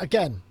it. But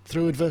again,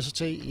 through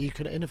adversity, you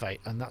can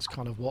innovate, and that's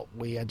kind of what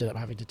we ended up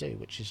having to do,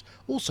 which is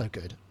also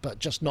good, but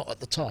just not at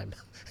the time.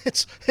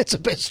 It's a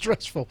bit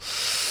stressful.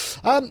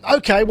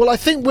 Okay, well, I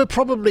think we're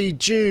probably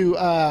due.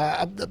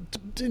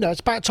 It's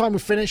about time we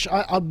finish.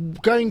 I'm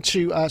going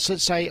to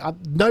say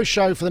no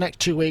show for the next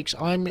 2 weeks.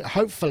 I'm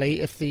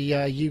hopefully, if the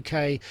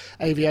UK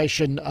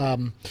aviation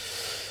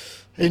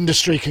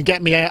industry can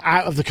get me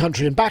out of the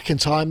country and back in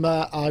time,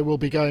 I will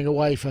be going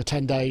away for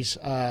 10 days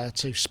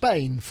to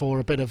Spain for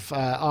a bit of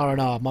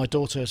R&R. My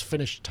daughter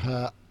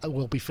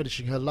will be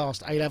finishing her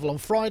last A-level on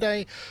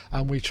Friday,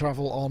 and we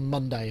travel on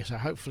Monday. So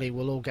hopefully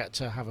we'll all get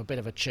to have a bit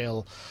of a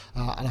chill,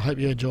 and I hope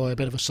you enjoy a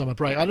bit of a summer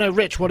break. I know,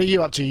 Rich, what are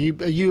you up to?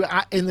 Are you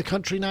in the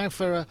country now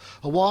for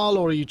a while,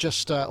 or are you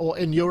just or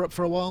in Europe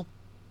for a while?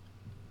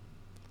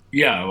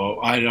 Yeah, well,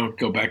 I don't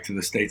go back to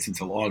the States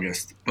until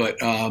August, but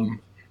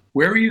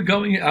where are you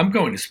going? I'm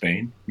going to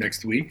Spain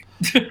next week.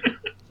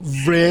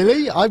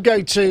 Really? I'm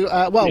going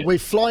to, we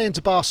fly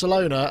into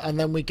Barcelona and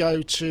then we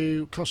go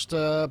to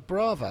Costa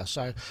Brava,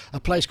 so a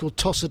place called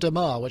Tossa de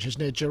Mar, which is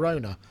near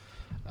Girona.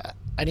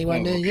 Anywhere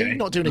near you?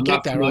 Not doing a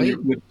gig there, are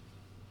you?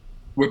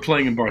 We're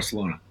playing in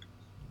Barcelona.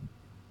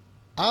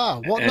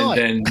 Ah, what and night?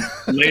 And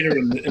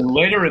then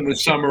later in the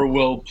summer,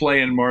 we'll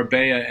play in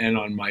Marbella and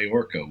on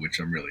Mallorca, which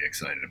I'm really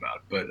excited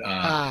about. But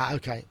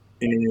okay.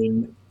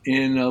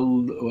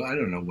 I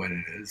don't know when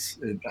it is.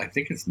 I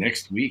think it's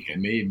next week. It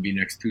may even be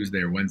next Tuesday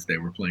or Wednesday.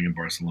 We're playing in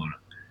Barcelona.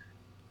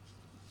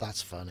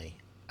 That's funny.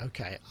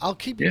 Okay, I'll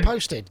keep you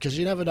posted because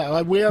you never know.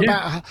 I think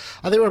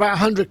we're about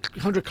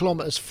 100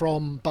 kilometers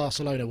from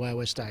Barcelona where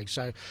we're staying.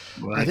 So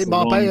I think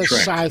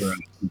Marbella's south.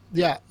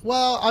 Yeah.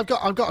 Well, I've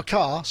got a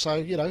car,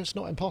 so it's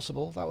not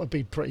impossible. That would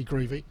be pretty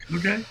groovy.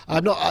 Okay.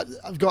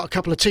 I've got a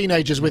couple of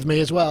teenagers with me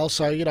as well,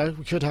 so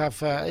we could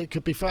have it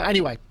could be fun.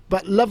 Anyway,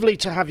 but lovely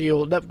to have you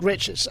all.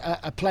 Rich, it's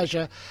a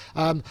pleasure.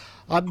 I'm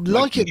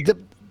liking the.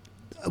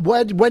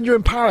 When you're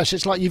in Paris,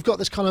 it's like you've got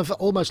this kind of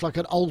almost like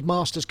an old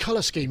master's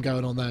colour scheme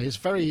going on there. It's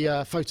very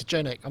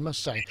photogenic, I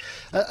must say.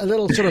 A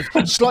little sort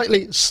of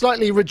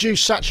slightly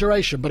reduced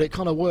saturation, but it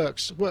kind of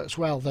works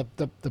well,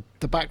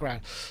 the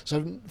background.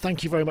 So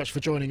thank you very much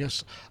for joining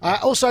us.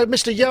 Also,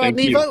 Mr. Johan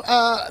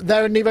Nevo,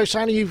 there in Nevo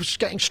Sound, are you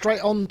getting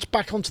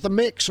back onto the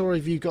mix, or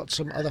have you got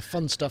some other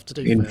fun stuff to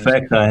do? In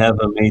fact, I have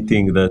a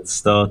meeting that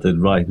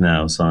started right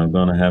now, so I'm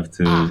going to have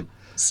to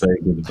say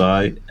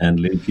goodbye and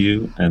leave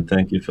you, and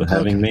thank you for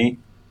having me.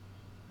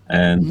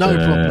 And no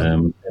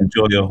problem.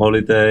 Enjoy your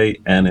holiday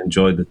and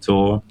enjoy the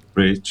tour,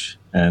 Rich.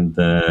 And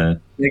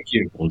thank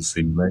you. We'll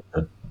see you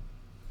later.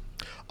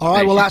 All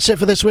right, well, that's it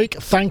for this week.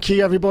 Thank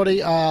you,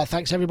 everybody.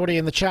 Thanks, everybody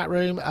in the chat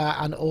room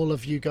and all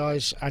of you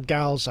guys and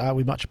gals.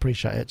 We much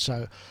appreciate it.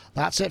 So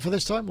that's it for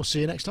this time. We'll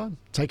see you next time.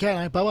 Take care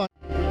now. Bye-bye.